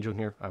Platinum Angel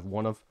here. I have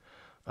one of.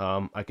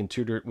 I can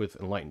tutor it with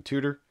Enlightened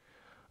Tutor.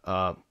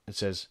 It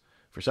says,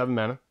 for 7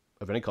 mana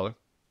of any color,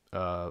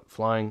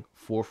 flying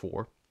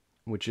 4/4,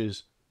 which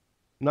is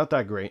not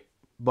that great,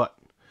 but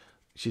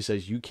she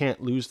says you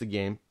can't lose the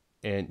game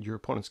and your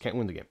opponents can't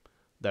win the game.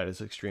 That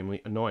is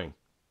extremely annoying,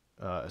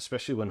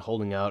 especially when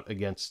holding out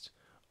against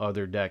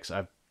other decks.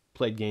 I've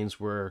played games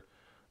where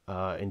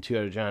in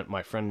Two-Headed Giant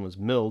my friend was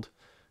milled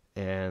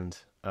and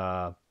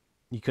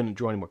he couldn't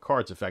draw any more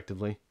cards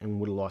effectively and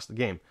would have lost the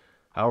game.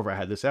 However, I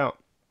had this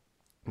out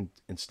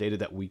and stated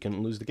that we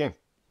couldn't lose the game.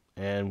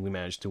 And we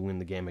managed to win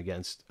the game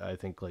against, I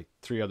think, like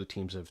 3 other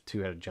teams of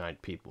Two-Headed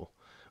Giant people.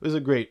 It was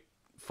a great,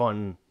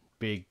 fun,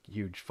 big,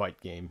 huge fight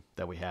game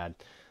that we had.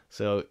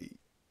 So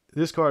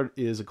this card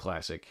is a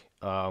classic.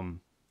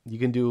 You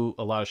can do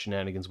a lot of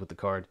shenanigans with the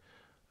card.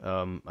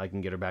 I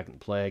can get her back in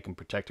play. I can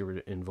protect her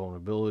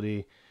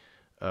invulnerability,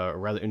 or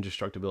rather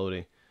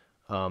indestructibility.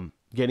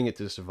 Getting it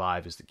to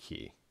survive is the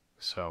key.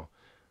 So,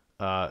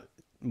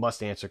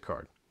 must answer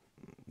card.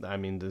 I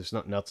mean, there's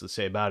nothing else to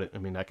say about it. I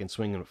mean, I can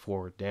swing it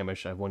for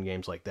damage. I've won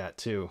games like that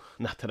too.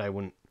 Not that I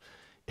wouldn't.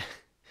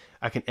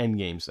 I can end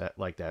games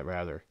like that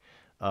rather.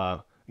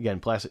 Again,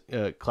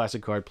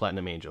 classic card,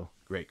 Platinum Angel.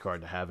 Great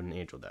card to have in an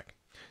Angel deck.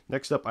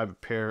 Next up, I have a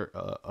pair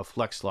of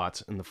flex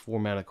slots in the 4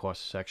 mana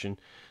cost section,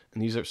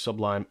 and these are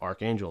Sublime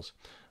Archangels.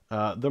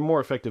 They're more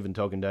effective in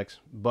token decks,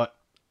 but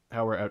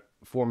however, at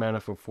 4 mana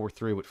for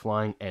 4/3 with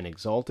flying and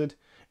Exalted,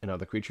 and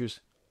other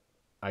creatures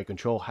I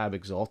control have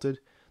Exalted.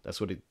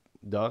 That's what it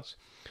does.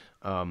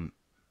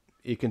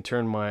 It can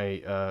turn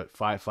my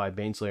 5/5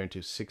 Baneslayer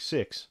into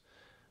 6/6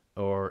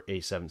 or a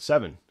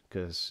 7/7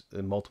 because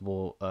the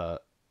multiple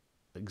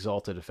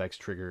Exalted effects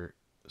trigger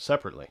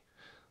separately.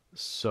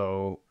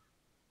 So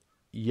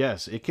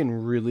yes, it can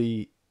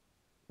really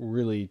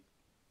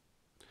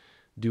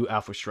do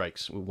alpha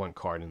strikes with one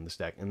card in this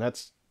deck, and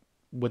that's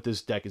what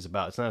this deck is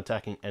about. It's not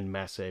attacking en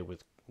masse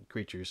with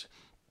creatures.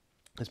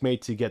 It's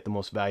made to get the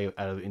most value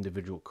out of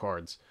individual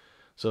cards.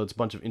 So it's a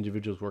bunch of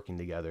individuals working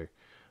together.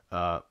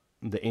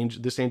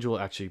 This angel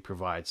actually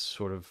provides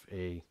sort of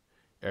a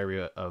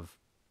area of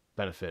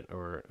benefit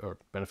or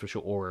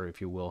beneficial aura,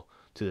 if you will,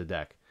 to the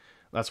deck.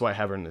 That's why I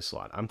have her in this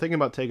slot. I'm thinking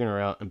about taking her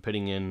out and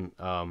putting in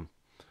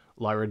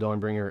Lyra,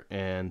 Dawnbringer,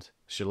 and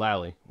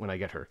Shalai when I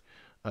get her,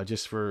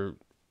 just for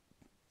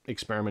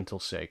experimental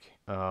sake.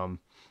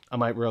 I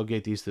might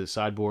relegate these to the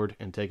sideboard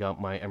and take out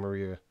my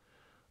Emeria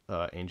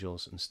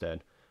angels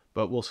instead,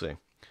 but we'll see.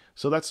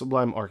 So that's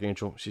Sublime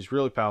Archangel. She's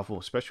really powerful,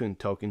 especially in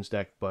tokens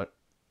deck, but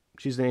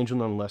she's an angel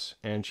nonetheless,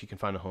 and she can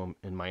find a home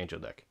in my angel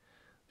deck.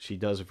 She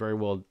does a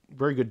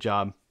very good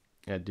job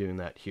at doing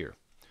that here.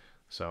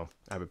 So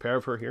I have a pair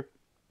of her here.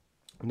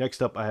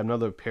 Next up, I have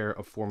another pair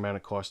of 4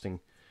 mana costing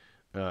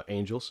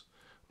angels,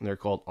 and they're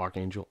called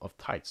Archangel of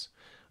Tights,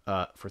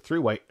 for 3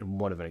 white and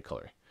 1 of any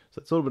color.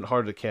 So it's a little bit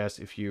harder to cast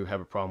if you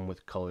have a problem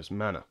with color's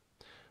mana.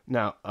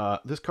 Now,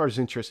 this card is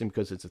interesting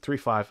because it's a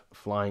 3/5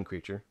 flying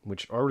creature,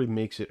 which already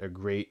makes it a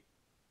great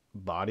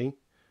body.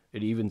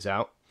 It evens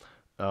out.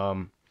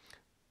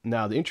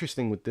 Now, the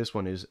interesting with this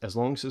one is, as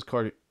long as this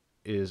card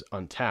is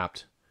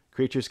untapped,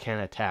 creatures can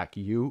attack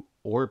you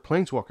or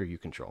planeswalker you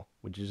control,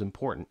 which is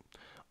important,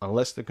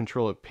 unless the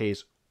controller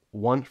pays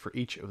 1 for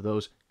each of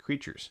those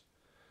creatures.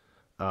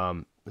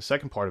 The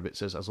second part of it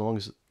says, as long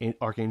as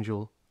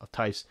Archangel of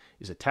Tights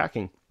is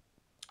attacking,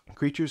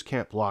 creatures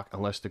can't block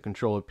unless the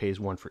controller pays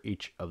 1 for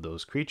each of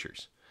those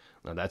creatures.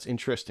 Now that's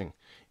interesting.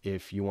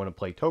 If you want to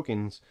play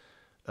tokens,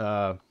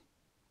 that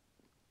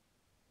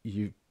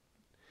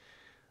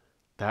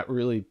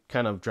really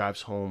kind of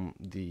drives home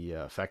the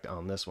effect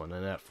on this one.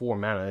 And at 4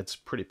 mana, it's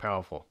pretty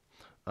powerful.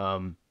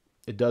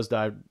 It does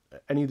die.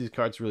 Any of these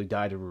cards really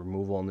die to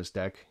removal in this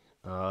deck.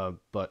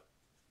 But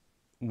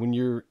when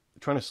you're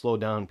trying to slow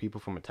down people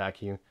from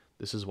attacking you,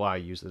 this is why I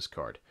use this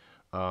card.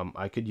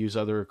 I could use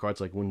other cards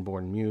like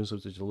Windborn Muse,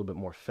 which is a little bit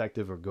more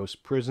effective, or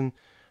Ghost Prison.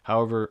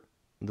 However,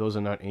 those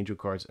are not angel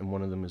cards, and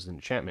one of them is an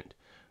enchantment.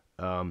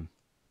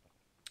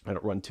 I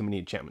don't run too many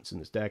enchantments in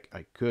this deck.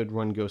 I could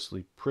run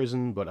Ghostly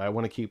Prison, but I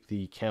want to keep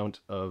the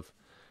count of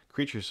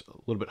creatures a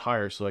little bit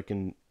higher so I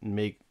can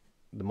make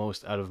the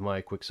most out of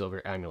my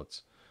Quicksilver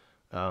amulets.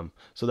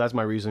 So that's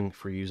my reason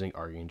for using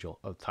Archangel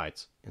of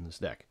Tights in this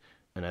deck.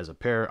 And as a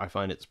pair, I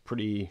find it's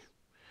pretty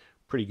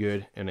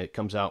good, and it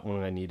comes out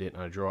when I need it,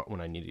 and I draw it when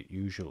I need it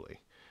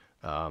usually,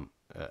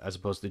 as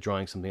opposed to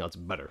drawing something else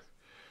better.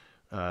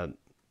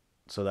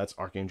 So that's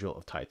Archangel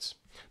of Tights.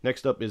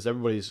 Next up is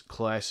everybody's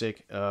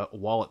classic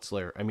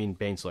Baneslayer.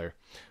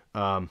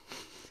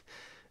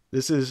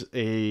 This is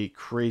a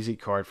crazy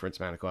card for its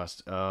mana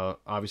cost.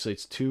 Obviously,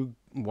 it's 2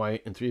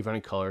 white and 3 of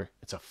any color.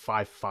 It's a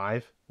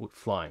 5/5 with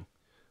flying.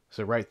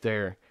 So right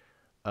there,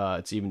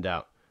 it's evened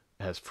out.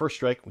 It has first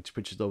strike, which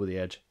pushes it over the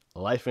edge.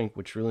 Lifelink,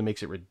 which really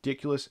makes it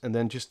ridiculous. And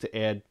then just to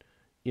add,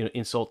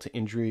 insult to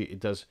injury,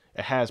 it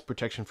has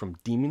protection from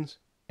demons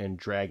and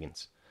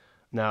dragons.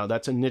 Now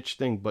that's a niche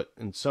thing, but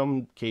in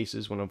some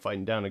cases, when I'm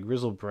fighting down a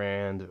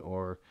Grizzlebrand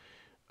or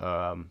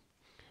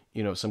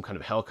some kind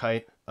of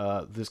Hellkite,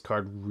 this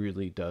card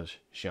really does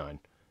shine.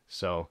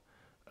 So,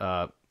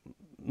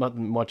 not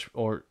much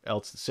or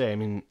else to say. I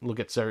mean, look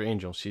at Sarah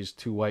Angel. She's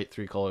 2 white,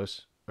 3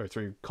 colors, or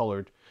 3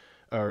 colored,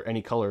 or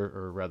any color,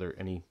 or rather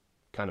any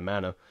kind of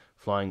mana,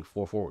 flying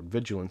 4/4 with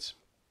vigilance.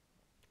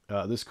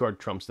 This card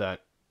trumps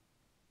that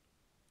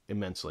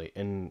immensely,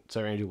 and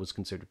Sarah Angel was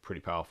considered pretty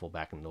powerful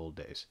back in the old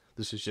days.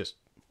 This is just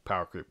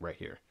power creep right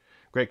here.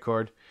 Great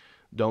card.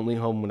 Don't leave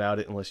home without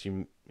it unless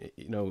when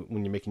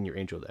you're making your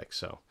Angel deck.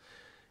 So,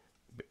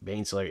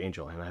 Baneslayer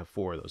Angel, and I have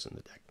 4 of those in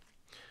the deck.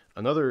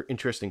 Another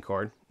interesting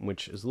card,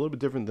 which is a little bit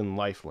different than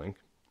Lifelink,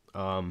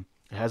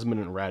 it hasn't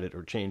been errated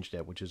or changed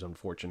yet, which is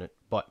unfortunate,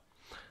 but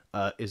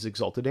is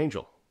Exalted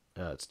Angel.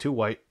 It's 2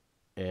 white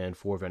and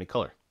 4 of any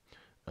color.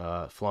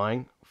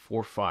 Flying,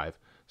 4/5.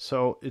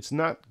 So it's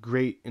not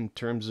great in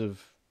terms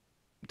of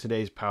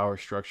today's power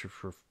structure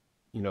for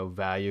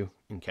value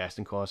and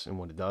casting costs and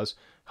what it does.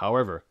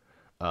 However,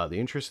 the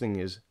interesting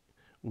is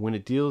when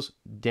it deals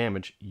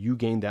damage, you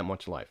gain that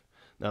much life.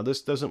 Now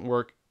this doesn't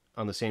work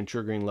on the same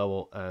triggering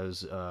level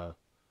as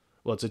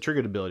it's a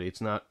triggered ability. It's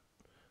not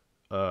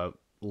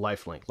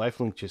Lifelink.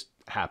 Lifelink just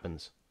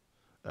happens.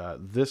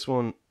 This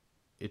one,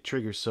 it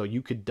triggers so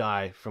you could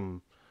die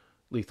from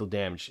lethal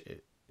damage,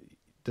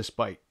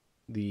 despite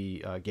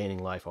the gaining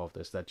life off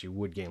this, that you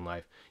would gain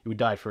life. You would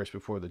die first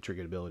before the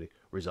triggered ability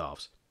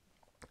resolves.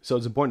 So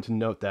it's important to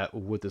note that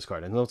with this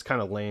card. I know it's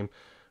kind of lame,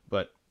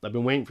 but I've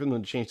been waiting for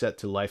them to change that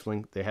to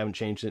Lifelink. They haven't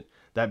changed it.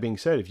 That being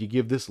said, if you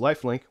give this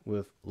Lifelink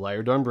with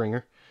Lyra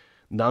Dawnbringer,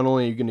 not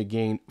only are you going to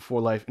gain 4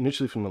 life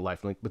initially from the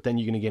Lifelink, but then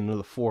you're going to get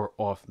another 4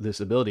 off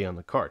this ability on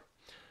the card.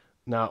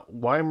 Now,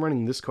 why I'm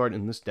running this card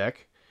in this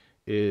deck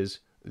is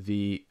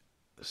the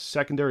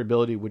secondary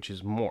ability, which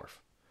is Morph.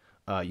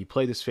 You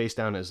play this face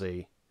down as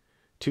a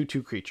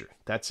 2/2 creature.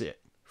 That's it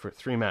for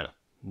 3 mana.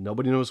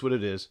 Nobody knows what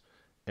it is,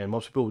 and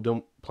most people who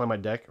don't play my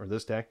deck or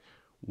this deck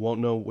won't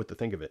know what to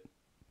think of it.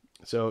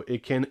 So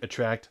it can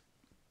attract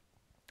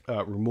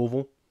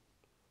removal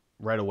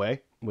right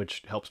away,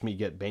 which helps me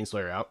get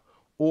Baneslayer out.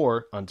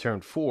 Or on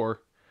turn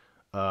 4,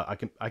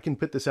 I can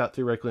put this out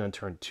theoretically on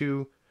turn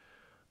 2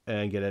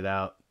 and get it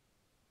out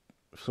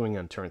swing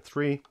on turn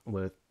 3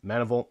 with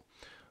Mana Vault.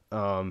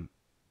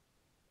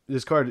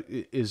 This card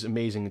is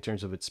amazing in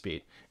terms of its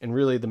speed. And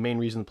really, the main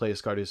reason to play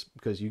this card is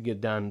because you get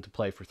down to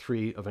play for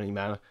 3 of any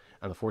mana.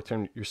 On the 4th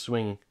turn, you're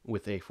swinging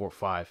with a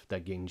 4/5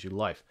 that gains you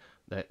life.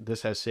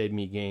 This has saved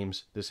me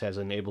games. This has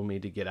enabled me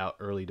to get out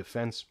early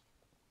defense.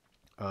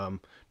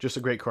 Just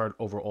a great card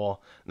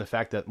overall. And the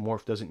fact that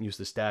Morph doesn't use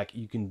the stack,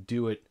 you can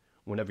do it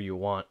whenever you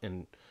want,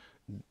 and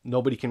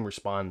nobody can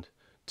respond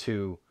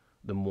to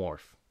the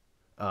Morph.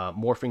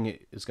 Morphing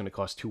is going to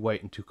cost 2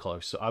 white and 2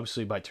 colors. So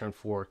obviously by turn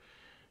 4,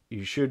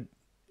 you should...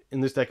 In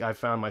this deck, I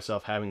found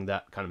myself having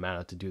that kind of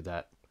mana to do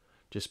that.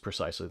 Just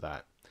precisely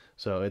that.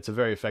 So it's a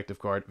very effective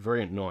card.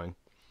 Very annoying.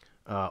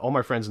 All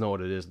my friends know what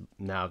it is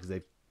now because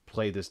they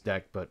play this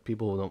deck, but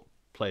people who don't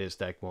play this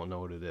deck won't know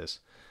what it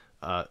is.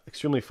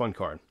 Extremely fun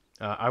card.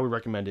 I would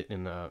recommend it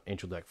in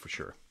Angel deck for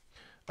sure.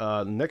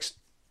 The next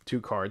 2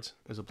 cards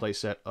is a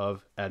playset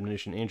of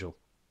Admonition Angel.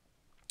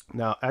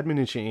 Now,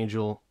 Admonition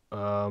Angel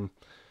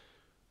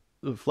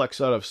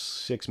flex out of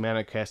 6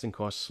 mana casting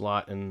cost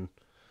slot, and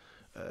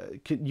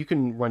you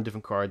can run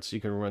different cards.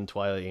 You can run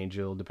Twilight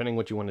Angel, depending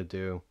what you want to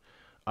do.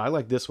 I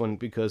like this one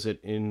because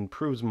it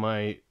improves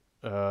my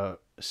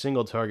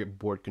single target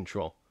board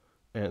control.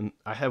 And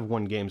I have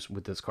won games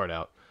with this card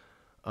out.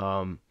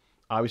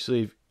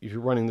 Obviously, if you're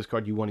running this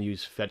card, you want to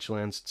use fetch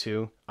lands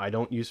too. I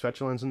don't use fetch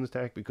lands in this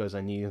deck because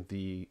I need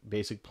the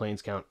basic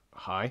plains count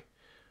high.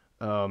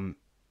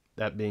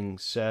 That being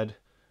said,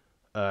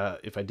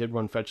 if I did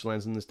run fetch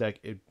lands in this deck,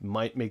 it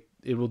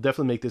will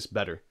definitely make this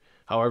better.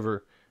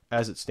 However,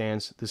 as it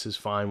stands, this is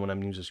fine when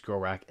I'm using Scroll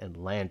Rack and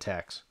land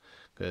tax,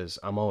 because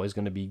I'm always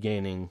going to be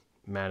gaining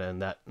mana in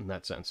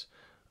that sense.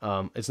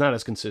 It's not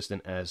as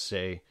consistent as,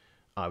 say,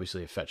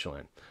 obviously a fetch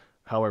land.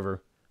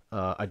 However,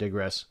 I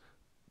digress.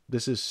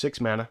 This is 6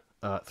 mana,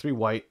 3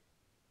 white,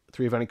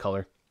 3 of any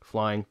color,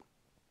 flying,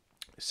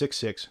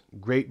 6/6,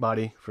 great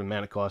body for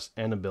mana cost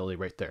and ability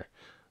right there.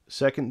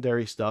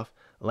 Secondary stuff,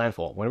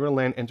 landfall. Whenever a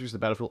land enters the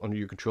battlefield under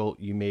your control,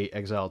 you may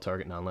exile a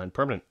target non-land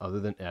permanent other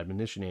than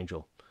Admonition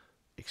Angel.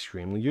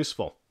 Extremely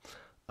useful.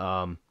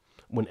 When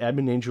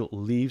Admon Angel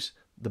leaves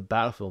the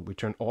battlefield,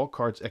 return all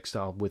cards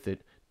exiled with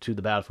it to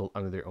the battlefield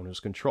under their owner's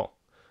control.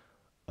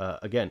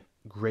 Again,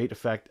 great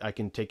effect. I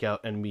can take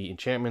out enemy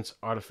enchantments,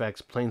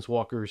 artifacts,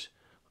 planeswalkers,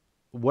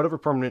 whatever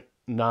permanent,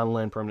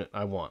 non-land permanent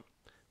I want.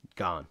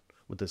 Gone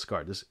with this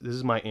card. This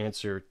is my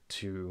answer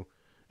to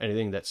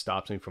anything that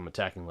stops me from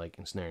attacking, like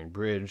Ensnaring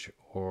Bridge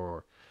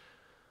or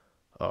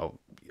a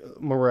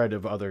myriad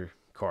of other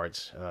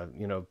cards.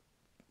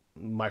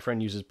 My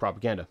friend uses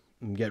Propaganda.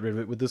 Get rid of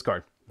it with this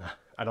card.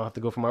 I don't have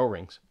to go for my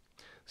O-rings.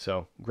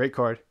 So, great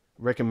card.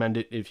 Recommend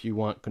it if you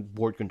want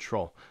board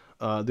control.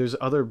 There's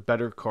other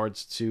better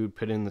cards to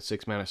put in the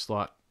 6 mana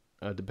slot,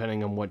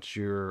 depending on what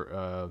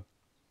your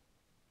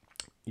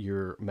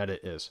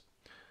meta is.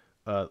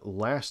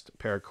 Last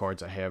pair of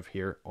cards I have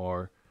here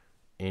are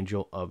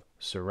Angel of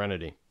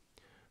Serenity.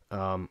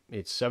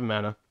 It's 7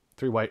 mana,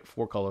 3 white,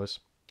 4 colors,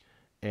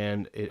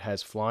 and it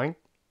has flying.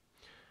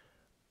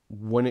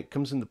 When it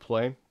comes into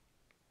play,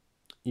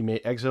 you may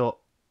exile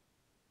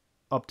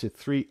up to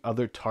 3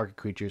 other target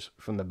creatures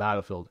from the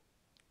battlefield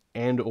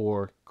and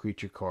or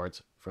creature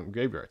cards from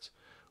graveyards.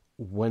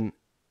 When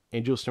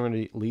Angel of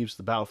Serenity leaves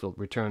the battlefield,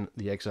 return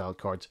the exiled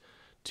cards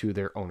to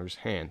their owner's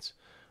hands.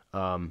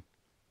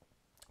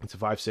 It's a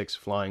 5/6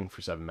 flying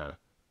for 7 mana.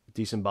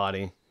 Decent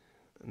body,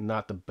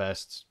 not the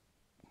best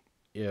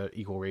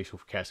equal ratio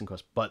for casting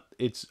cost, but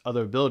its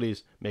other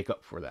abilities make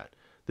up for that.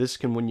 This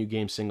can win you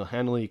games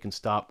single-handedly. You can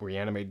stop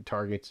reanimated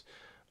targets.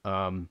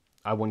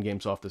 I won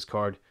games off this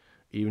card,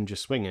 even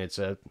just swinging. It's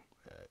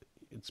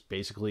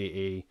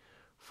basically a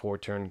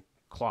 4-turn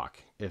clock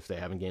if they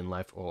haven't gained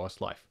life or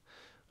lost life.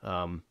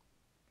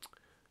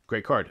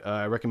 Great card.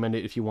 I recommend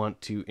it if you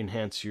want to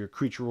enhance your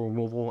creature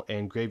removal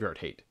and graveyard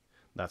hate.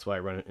 That's why I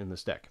run it in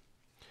this deck.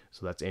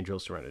 So that's Angel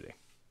of Serenity.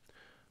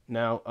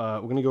 Now,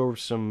 we're going to go over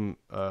some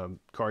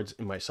cards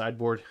in my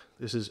sideboard.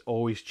 This is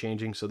always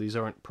changing, so these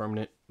aren't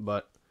permanent,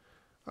 but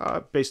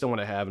based on what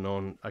I have and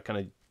own, I kind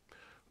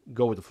of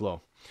go with the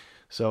flow.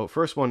 So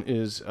first one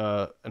is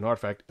an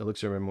artifact,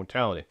 Elixir of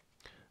Immortality.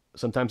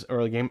 Sometimes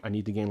early game, I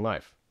need to gain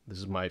life. This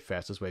is my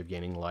fastest way of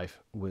gaining life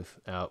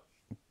without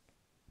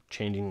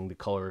changing the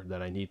color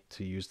that I need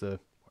to use the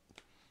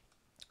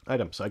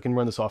item. So I can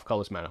run this off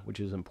colorless mana, which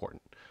is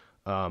important.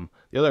 The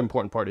other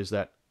important part is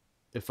that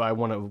if I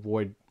want to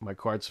avoid my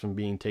cards from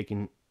being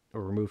taken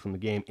or removed from the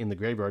game in the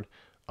graveyard,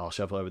 I'll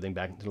shuffle everything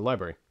back into the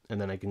library, and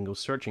then I can go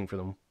searching for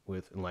them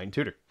with Enlightened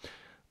Tutor.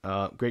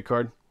 Great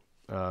card.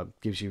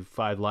 Gives you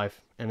 5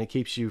 life, and it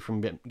keeps you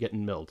from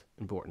getting milled,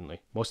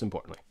 most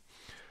importantly.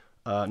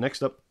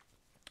 Next up,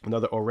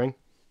 another O-ring.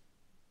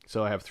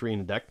 So I have 3 in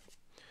the deck.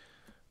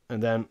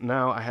 And then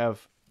now I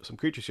have some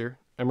creatures here.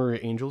 Emery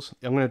Angels.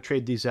 I'm going to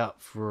trade these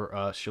out for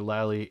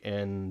Shalai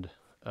and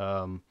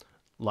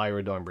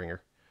Lyra, Dawnbringer.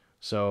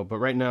 But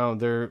right now,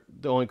 they're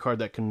the only card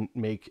that can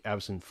make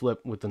Avacyn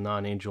flip with the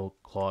non-angel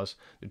clause.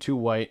 They're 2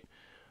 white,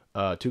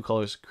 2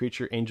 colors,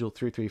 creature, angel,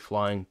 3/3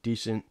 flying,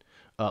 decent.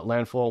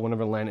 Landfall,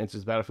 whenever land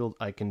enters the battlefield,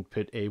 I can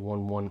put a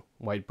 1/1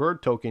 white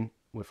bird token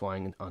with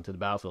flying onto the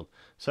battlefield.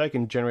 So I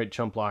can generate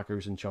chump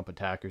blockers and chump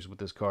attackers with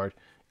this card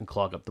and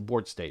clog up the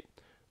board state.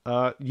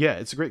 Yeah,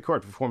 it's a great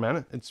card for 4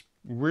 mana. It's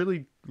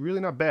really, really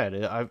not bad.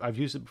 I've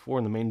used it before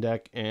in the main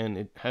deck, and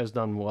it has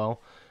done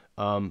well.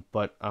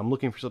 But I'm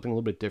looking for something a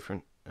little bit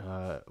different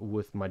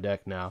with my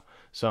deck now.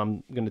 So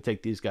I'm going to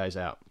take these guys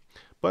out.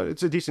 But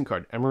it's a decent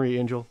card. Emery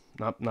Angel,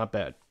 not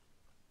bad.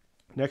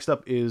 Next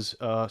up is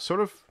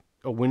sort of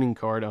a winning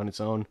card on its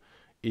own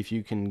if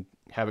you can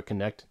have it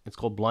connect. It's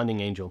called Blinding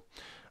Angel.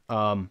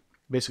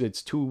 Basically,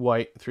 it's 2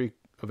 white, 3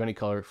 of any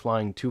color,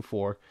 flying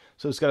 2/4.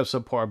 So it's got a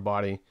subpar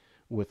body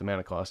with the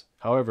mana cost.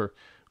 However,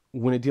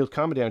 when it deals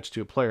combat damage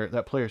to a player,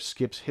 that player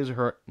skips his or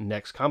her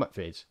next combat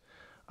phase.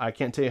 I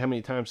can't tell you how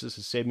many times this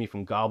has saved me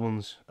from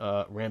goblins,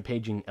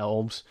 rampaging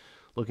elves,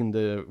 looking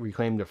to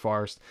reclaim their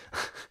forest.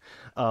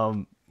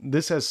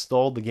 This has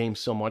stalled the game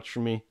so much for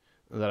me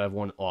that I've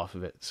won off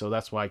of it. So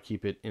that's why I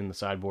keep it in the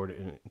sideboard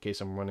in case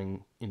I'm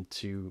running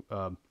into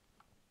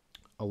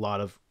a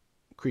lot of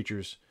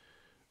creatures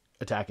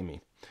attacking me.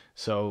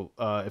 So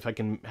if I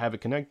can have it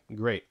connect,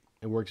 great.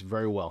 It works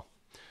very well.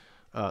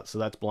 So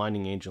that's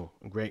Blinding Angel.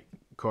 A great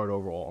card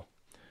overall.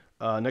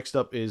 Next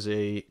up is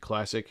a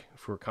classic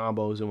for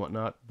combos and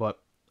whatnot,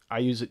 but I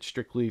use it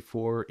strictly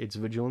for its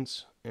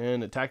vigilance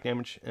and attack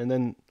damage, and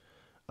then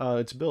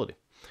its ability.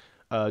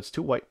 It's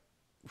 2 white,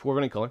 4 of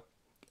any color,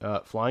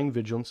 flying,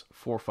 vigilance,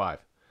 4/5.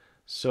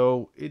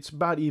 So it's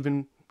about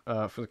even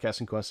for the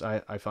casting cost.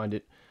 I find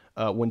it.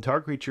 When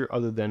target creature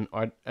other than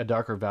a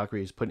Darker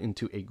Valkyrie is put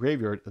into a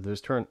graveyard of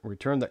this turn,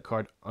 return that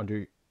card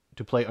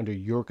to play under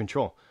your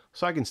control.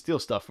 So I can steal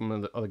stuff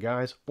from the other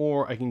guys,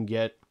 or I can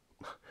get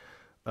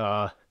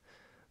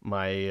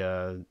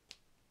my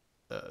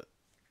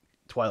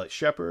Twilight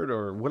Shepherd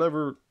or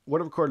whatever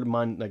card of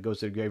mine that goes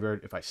to the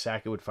graveyard. If I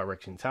sack it with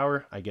Phyrexian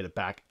Tower, I get it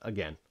back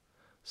again.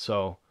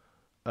 So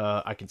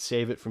I can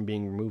save it from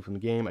being removed from the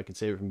game. I can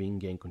save it from being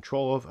gained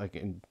control of. I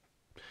can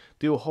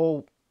do a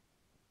whole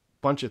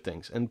bunch of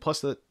things. And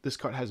plus, this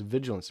card has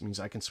vigilance. It means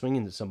I can swing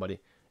into somebody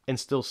and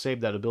still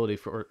save that ability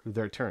for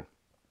their turn.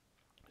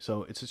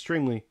 So it's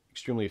extremely,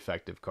 extremely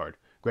effective card.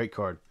 Great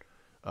card.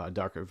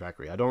 Darker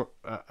Valkyrie.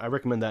 I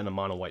recommend that in a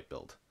mono white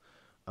build.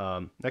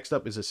 Next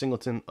up is a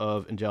singleton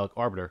of Angelic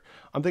Arbiter.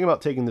 I'm thinking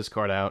about taking this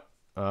card out.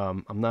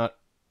 I'm not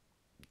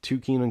too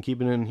keen on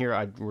keeping it in here.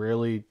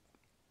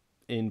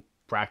 In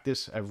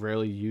practice, I've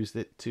rarely used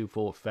it to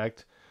full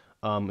effect.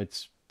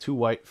 It's 2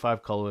 white,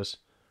 5 colorless,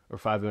 or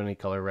 5 of any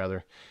color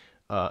rather.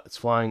 It's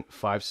flying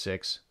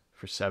 5/6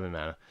 for 7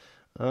 mana.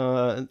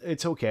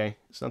 It's okay.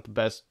 It's not the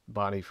best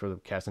body for the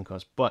casting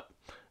cost, but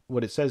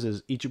what it says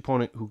is each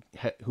opponent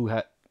who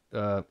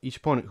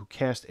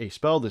cast a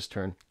spell this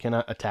turn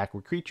cannot attack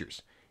with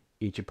creatures.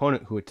 Each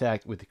opponent who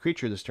attacked with the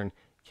creature this turn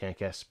can't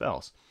cast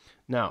spells.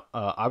 Now,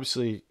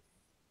 obviously,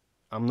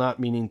 I'm not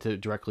meaning to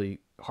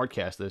directly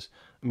hardcast this.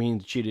 I mean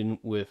to cheat in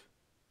with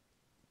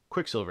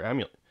Quicksilver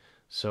Amulet.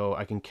 So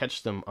I can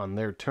catch them on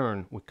their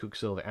turn with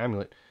Quicksilver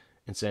Amulet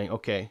and saying,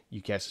 okay,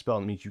 you cast a spell,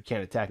 it means you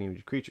can't attack any of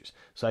your creatures.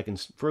 So I can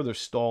further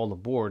stall the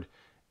board,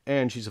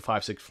 and she's a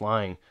 5/6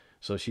 flying,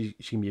 so she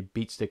can be a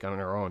beat stick on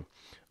her own.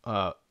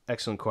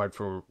 Excellent card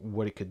for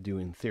what it could do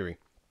in theory.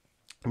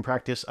 In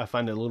practice, I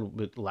find it a little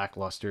bit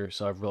lackluster,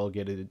 so I've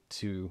relegated it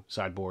to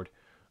sideboard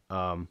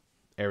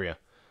area.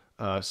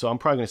 So I'm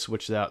probably going to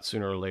switch that out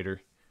sooner or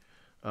later.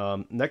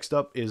 Next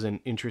up is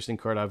an interesting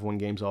card I've won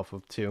games off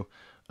of too.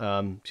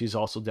 She's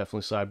also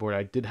definitely sideboard.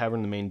 I did have her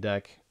in the main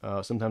deck.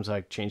 Sometimes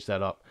I change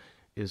that up.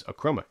 Is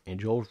Akroma,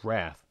 Angel of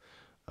Wrath.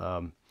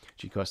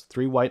 She costs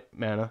 3 white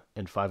mana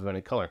and 5 of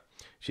any color.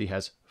 She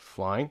has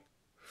flying,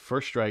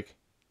 first strike,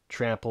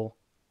 trample,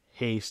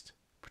 haste,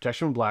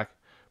 protection from black,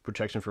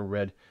 protection from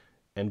red,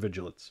 and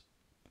vigilance.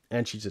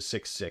 And she's a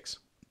 6/6.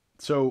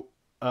 So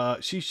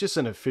she's just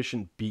an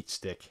efficient beat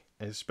stick,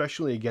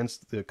 especially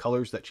against the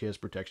colors that she has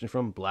protection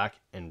from, black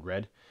and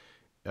red.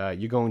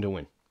 You're going to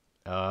win.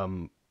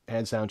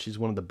 Hands down, she's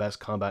one of the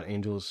best combat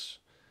angels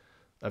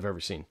I've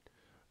ever seen.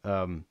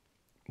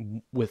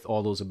 With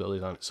all those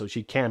abilities on it. So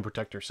she can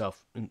protect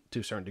herself to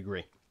a certain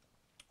degree,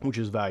 which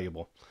is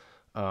valuable.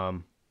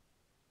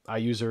 I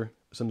use her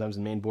sometimes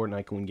in main board, and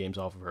I can win games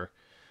off of her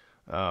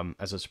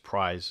as a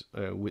surprise,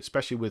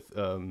 especially with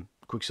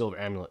Quicksilver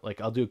Amulet.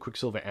 Like, I'll do a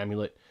Quicksilver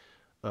Amulet,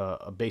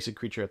 a basic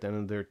creature at the end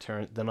of their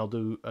turn, then I'll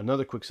do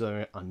another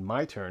Quicksilver on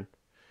my turn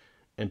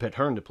and put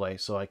her into play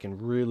so I can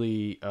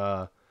really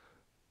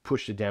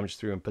push the damage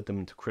through and put them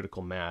into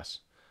critical mass.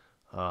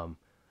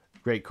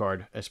 Great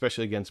card,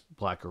 especially against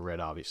black or red,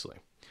 obviously.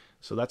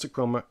 So that's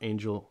Akroma,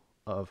 Angel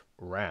of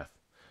Wrath.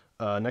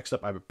 Next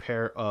up, I have a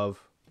pair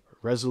of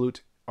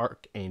Resolute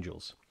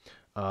Archangels.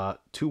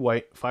 2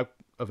 white, 5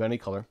 of any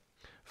color,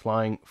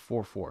 flying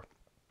 4/4.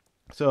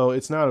 So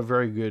it's not a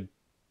very good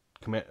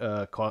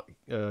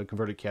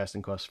converted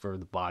casting cost for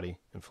the body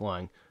and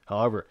flying.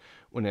 However,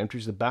 when it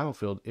enters the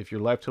battlefield, if your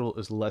life total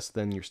is less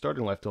than your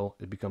starting life total,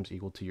 it becomes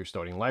equal to your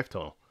starting life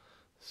total.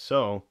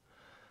 So,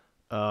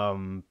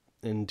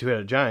 in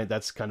Two-Headed Giant,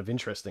 that's kind of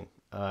interesting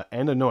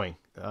and annoying.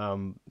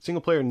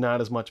 Single player, not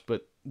as much,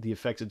 but the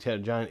effects of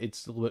Two-Headed Giant,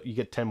 you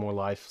get 10 more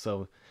life,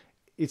 so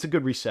it's a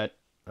good reset.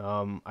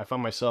 I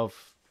find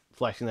myself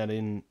flashing that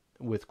in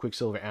with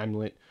Quicksilver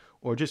Amulet,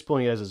 or just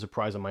pulling it as a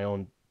surprise on my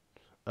own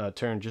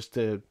turn, just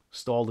to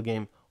stall the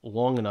game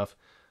long enough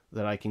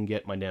that I can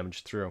get my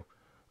damage through.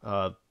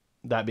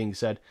 That being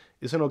said,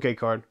 it's an okay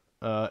card.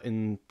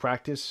 In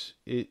practice,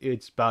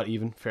 it's about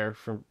even fair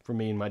for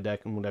me in my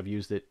deck and when I've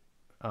used it.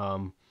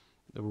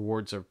 The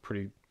rewards are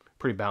pretty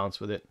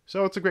balanced with it.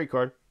 So it's a great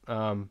card,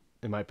 in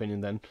my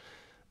opinion then.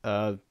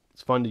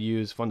 It's fun to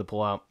use, fun to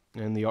pull out,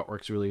 and the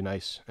artwork's really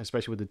nice,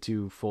 especially with the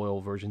 2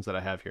 foil versions that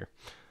I have here.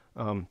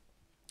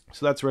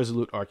 So that's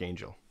Resolute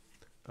Archangel.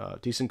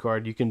 Decent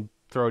card. You can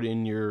throw it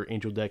in your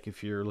Angel deck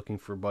if you're looking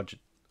for budget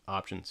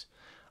options.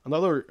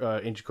 Another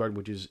Angel card,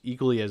 which is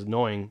equally as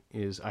annoying,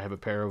 is I have a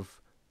pair of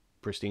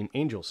Pristine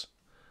Angels.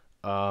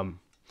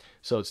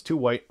 So it's 2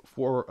 white,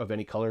 4 of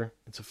any color.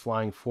 It's a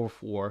flying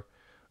 4/4.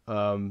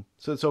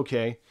 So it's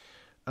okay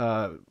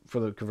for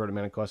the converted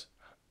mana cost.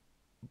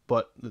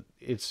 But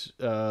it's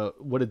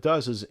what it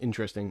does is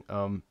interesting.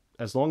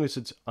 As long as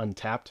it's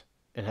untapped,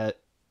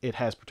 it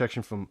has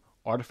protection from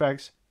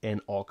artifacts and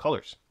all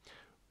colors.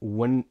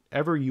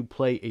 Whenever you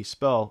play a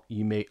spell,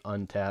 you may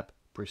untap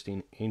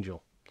Pristine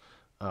Angel.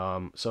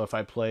 So if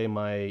I play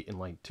my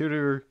Enlightened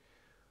Tutor,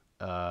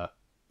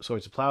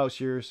 Swords of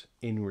Plowshares,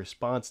 in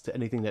response to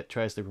anything that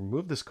tries to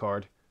remove this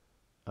card,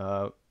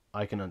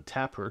 I can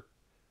untap her,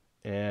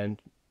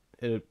 and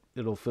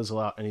it'll fizzle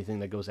out anything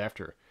that goes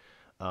after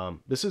her.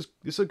 This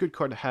is a good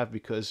card to have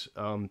because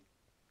I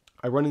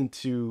run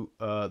into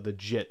the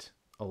Jit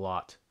a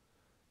lot,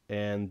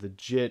 and the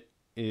Jit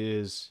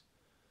is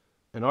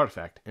an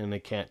artifact, and they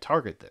can't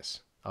target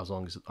this as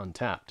long as it's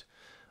untapped,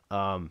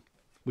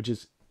 which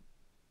is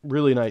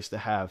really nice to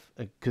have,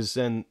 because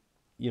then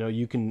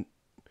you can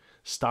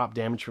stop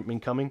damage from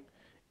incoming,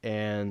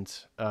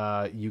 and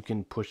you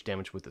can push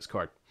damage with this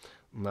card.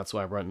 And that's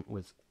why I run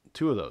with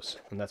 2 of those,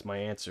 and that's my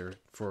answer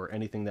for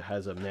anything that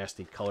has a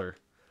nasty color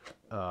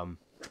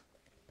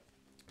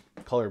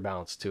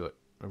balance to it.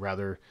 Or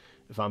rather,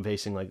 if I'm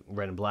facing like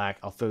red and black,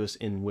 I'll throw this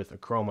in with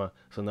Akroma,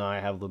 so now I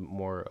have a little bit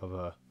more of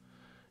a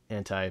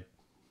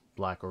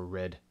anti-black or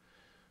red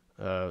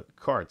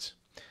cards.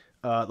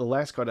 The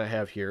last card I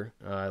have here,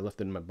 I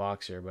left it in my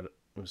box here, but it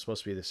was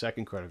supposed to be the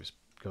second card I was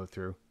go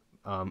through,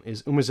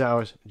 is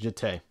Umezawa's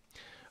Jite.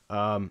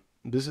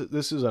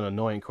 This is an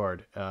annoying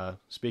card.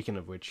 Speaking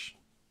of which,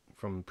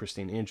 from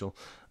Pristine Angel,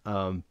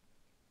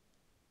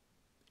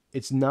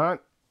 It's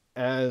not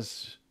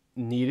as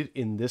needed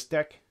in this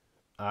deck.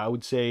 I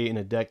would say in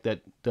a deck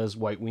that does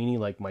White Weenie,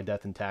 like my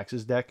Death and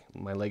Taxes deck,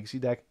 my Legacy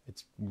deck,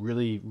 it's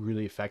really,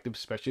 really effective,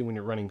 especially when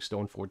you're running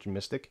Stoneforge and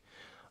Mystic.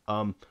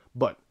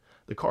 But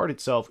the card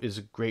itself is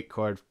a great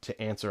card to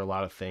answer a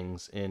lot of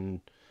things. And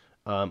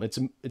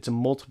it's a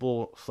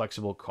multiple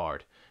flexible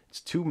card.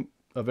 It's 2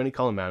 of any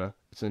color mana.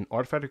 It's an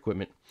artifact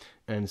equipment,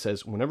 and it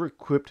says whenever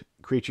equipped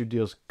creature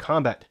deals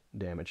combat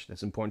damage.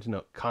 That's important to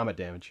note. Combat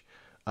damage.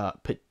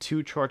 Put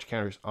 2 charge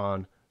counters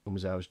on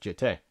Umezawa's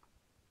Jitte.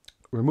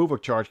 Remove a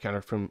charge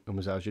counter from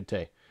Umezawa's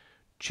Jitte.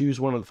 Choose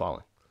one of the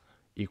following.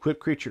 Equipped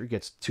creature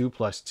gets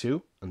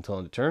 2/2 until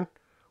end of turn,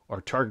 or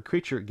target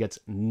creature gets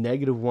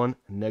 -1,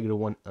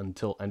 -1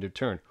 until end of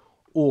turn,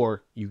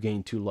 or you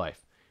gain 2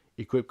 life.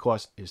 Equip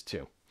cost is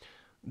 2.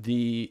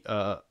 The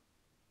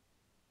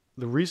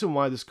reason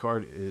why this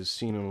card is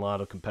seen in a lot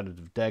of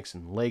competitive decks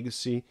and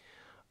Legacy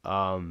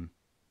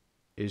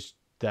is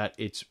that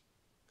it's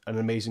an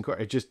amazing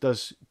card. It just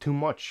does too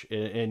much.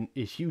 And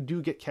if you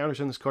do get counters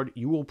on this card,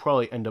 you will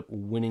probably end up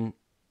winning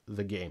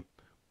the game.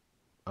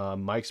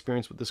 My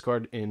experience with this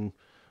card in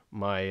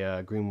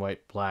my green,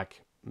 white,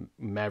 black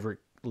Maverick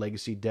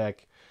Legacy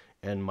deck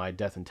and my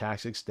Death and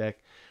Taxes deck,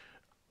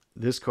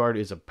 this card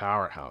is a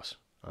powerhouse.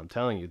 I'm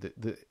telling you,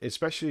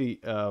 especially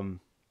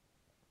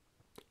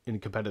in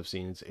competitive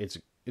scenes,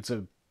 it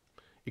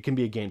can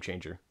be a game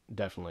changer,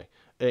 definitely.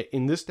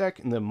 In this deck,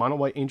 in the mono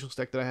white Angels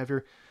deck that I have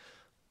here,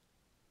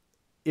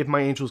 if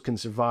my Angels can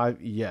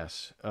survive,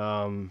 yes.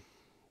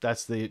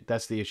 That's the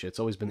issue. It's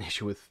always been the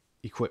issue with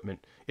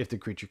equipment, if the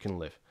creature can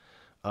live.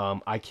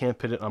 I can't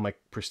put it on my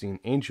pristine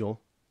Angel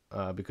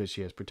because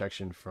she has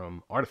protection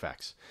from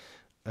artifacts,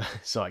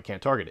 so I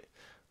can't target it.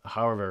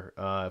 However,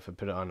 if I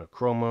put it on a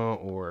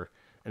Chroma or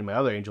any of my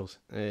other Angels,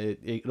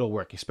 it'll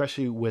work,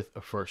 especially with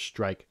a first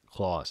strike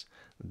clause.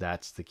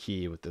 That's the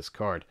key with this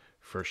card.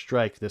 First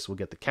strike, this will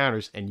get the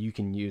counters, and you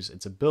can use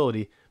its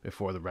ability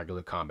before the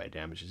regular combat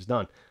damage is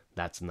done.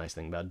 That's the nice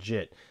thing about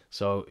Jit.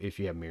 So if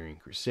you have Mirroring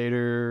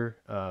Crusader,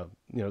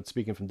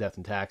 speaking from Death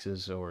and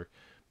Taxes or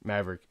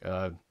Maverick,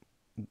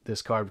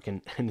 this card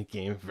can end the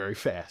game very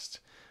fast.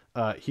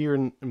 Here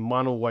in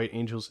mono white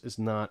Angels is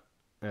not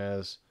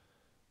as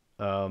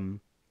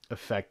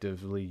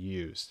effectively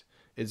used.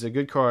 It's a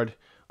good card.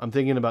 I'm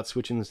thinking about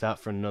switching this out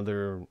for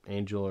another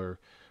Angel or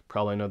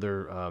probably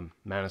another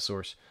mana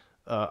source.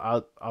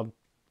 I'll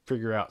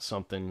figure out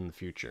something in the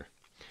future.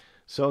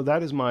 So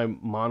that is my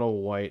mono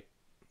white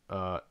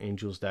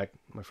Angels deck,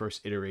 my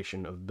first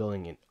iteration of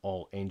building an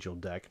all Angel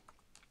deck,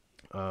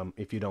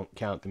 if you don't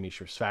count the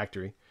Mishra's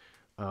Factory.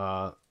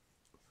 So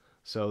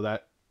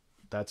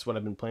that's what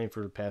I've been playing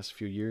for the past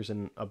few years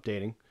and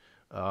updating.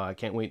 I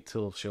can't wait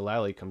till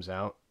Shalai comes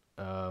out.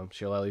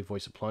 Shalai,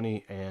 Voice of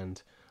Plenty,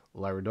 and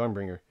Lyra,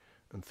 Dawnbringer,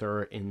 and throw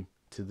her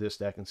into this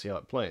deck and see how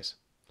it plays.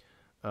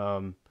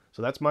 So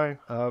that's my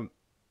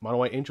mono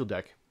white Angel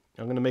deck.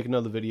 I'm going to make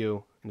another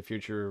video in the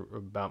future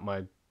about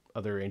my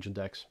other Angel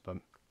decks, but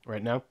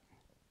right now,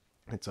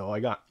 that's all I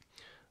got.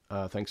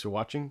 Thanks for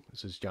watching.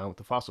 This is John with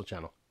the Fossil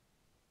Channel.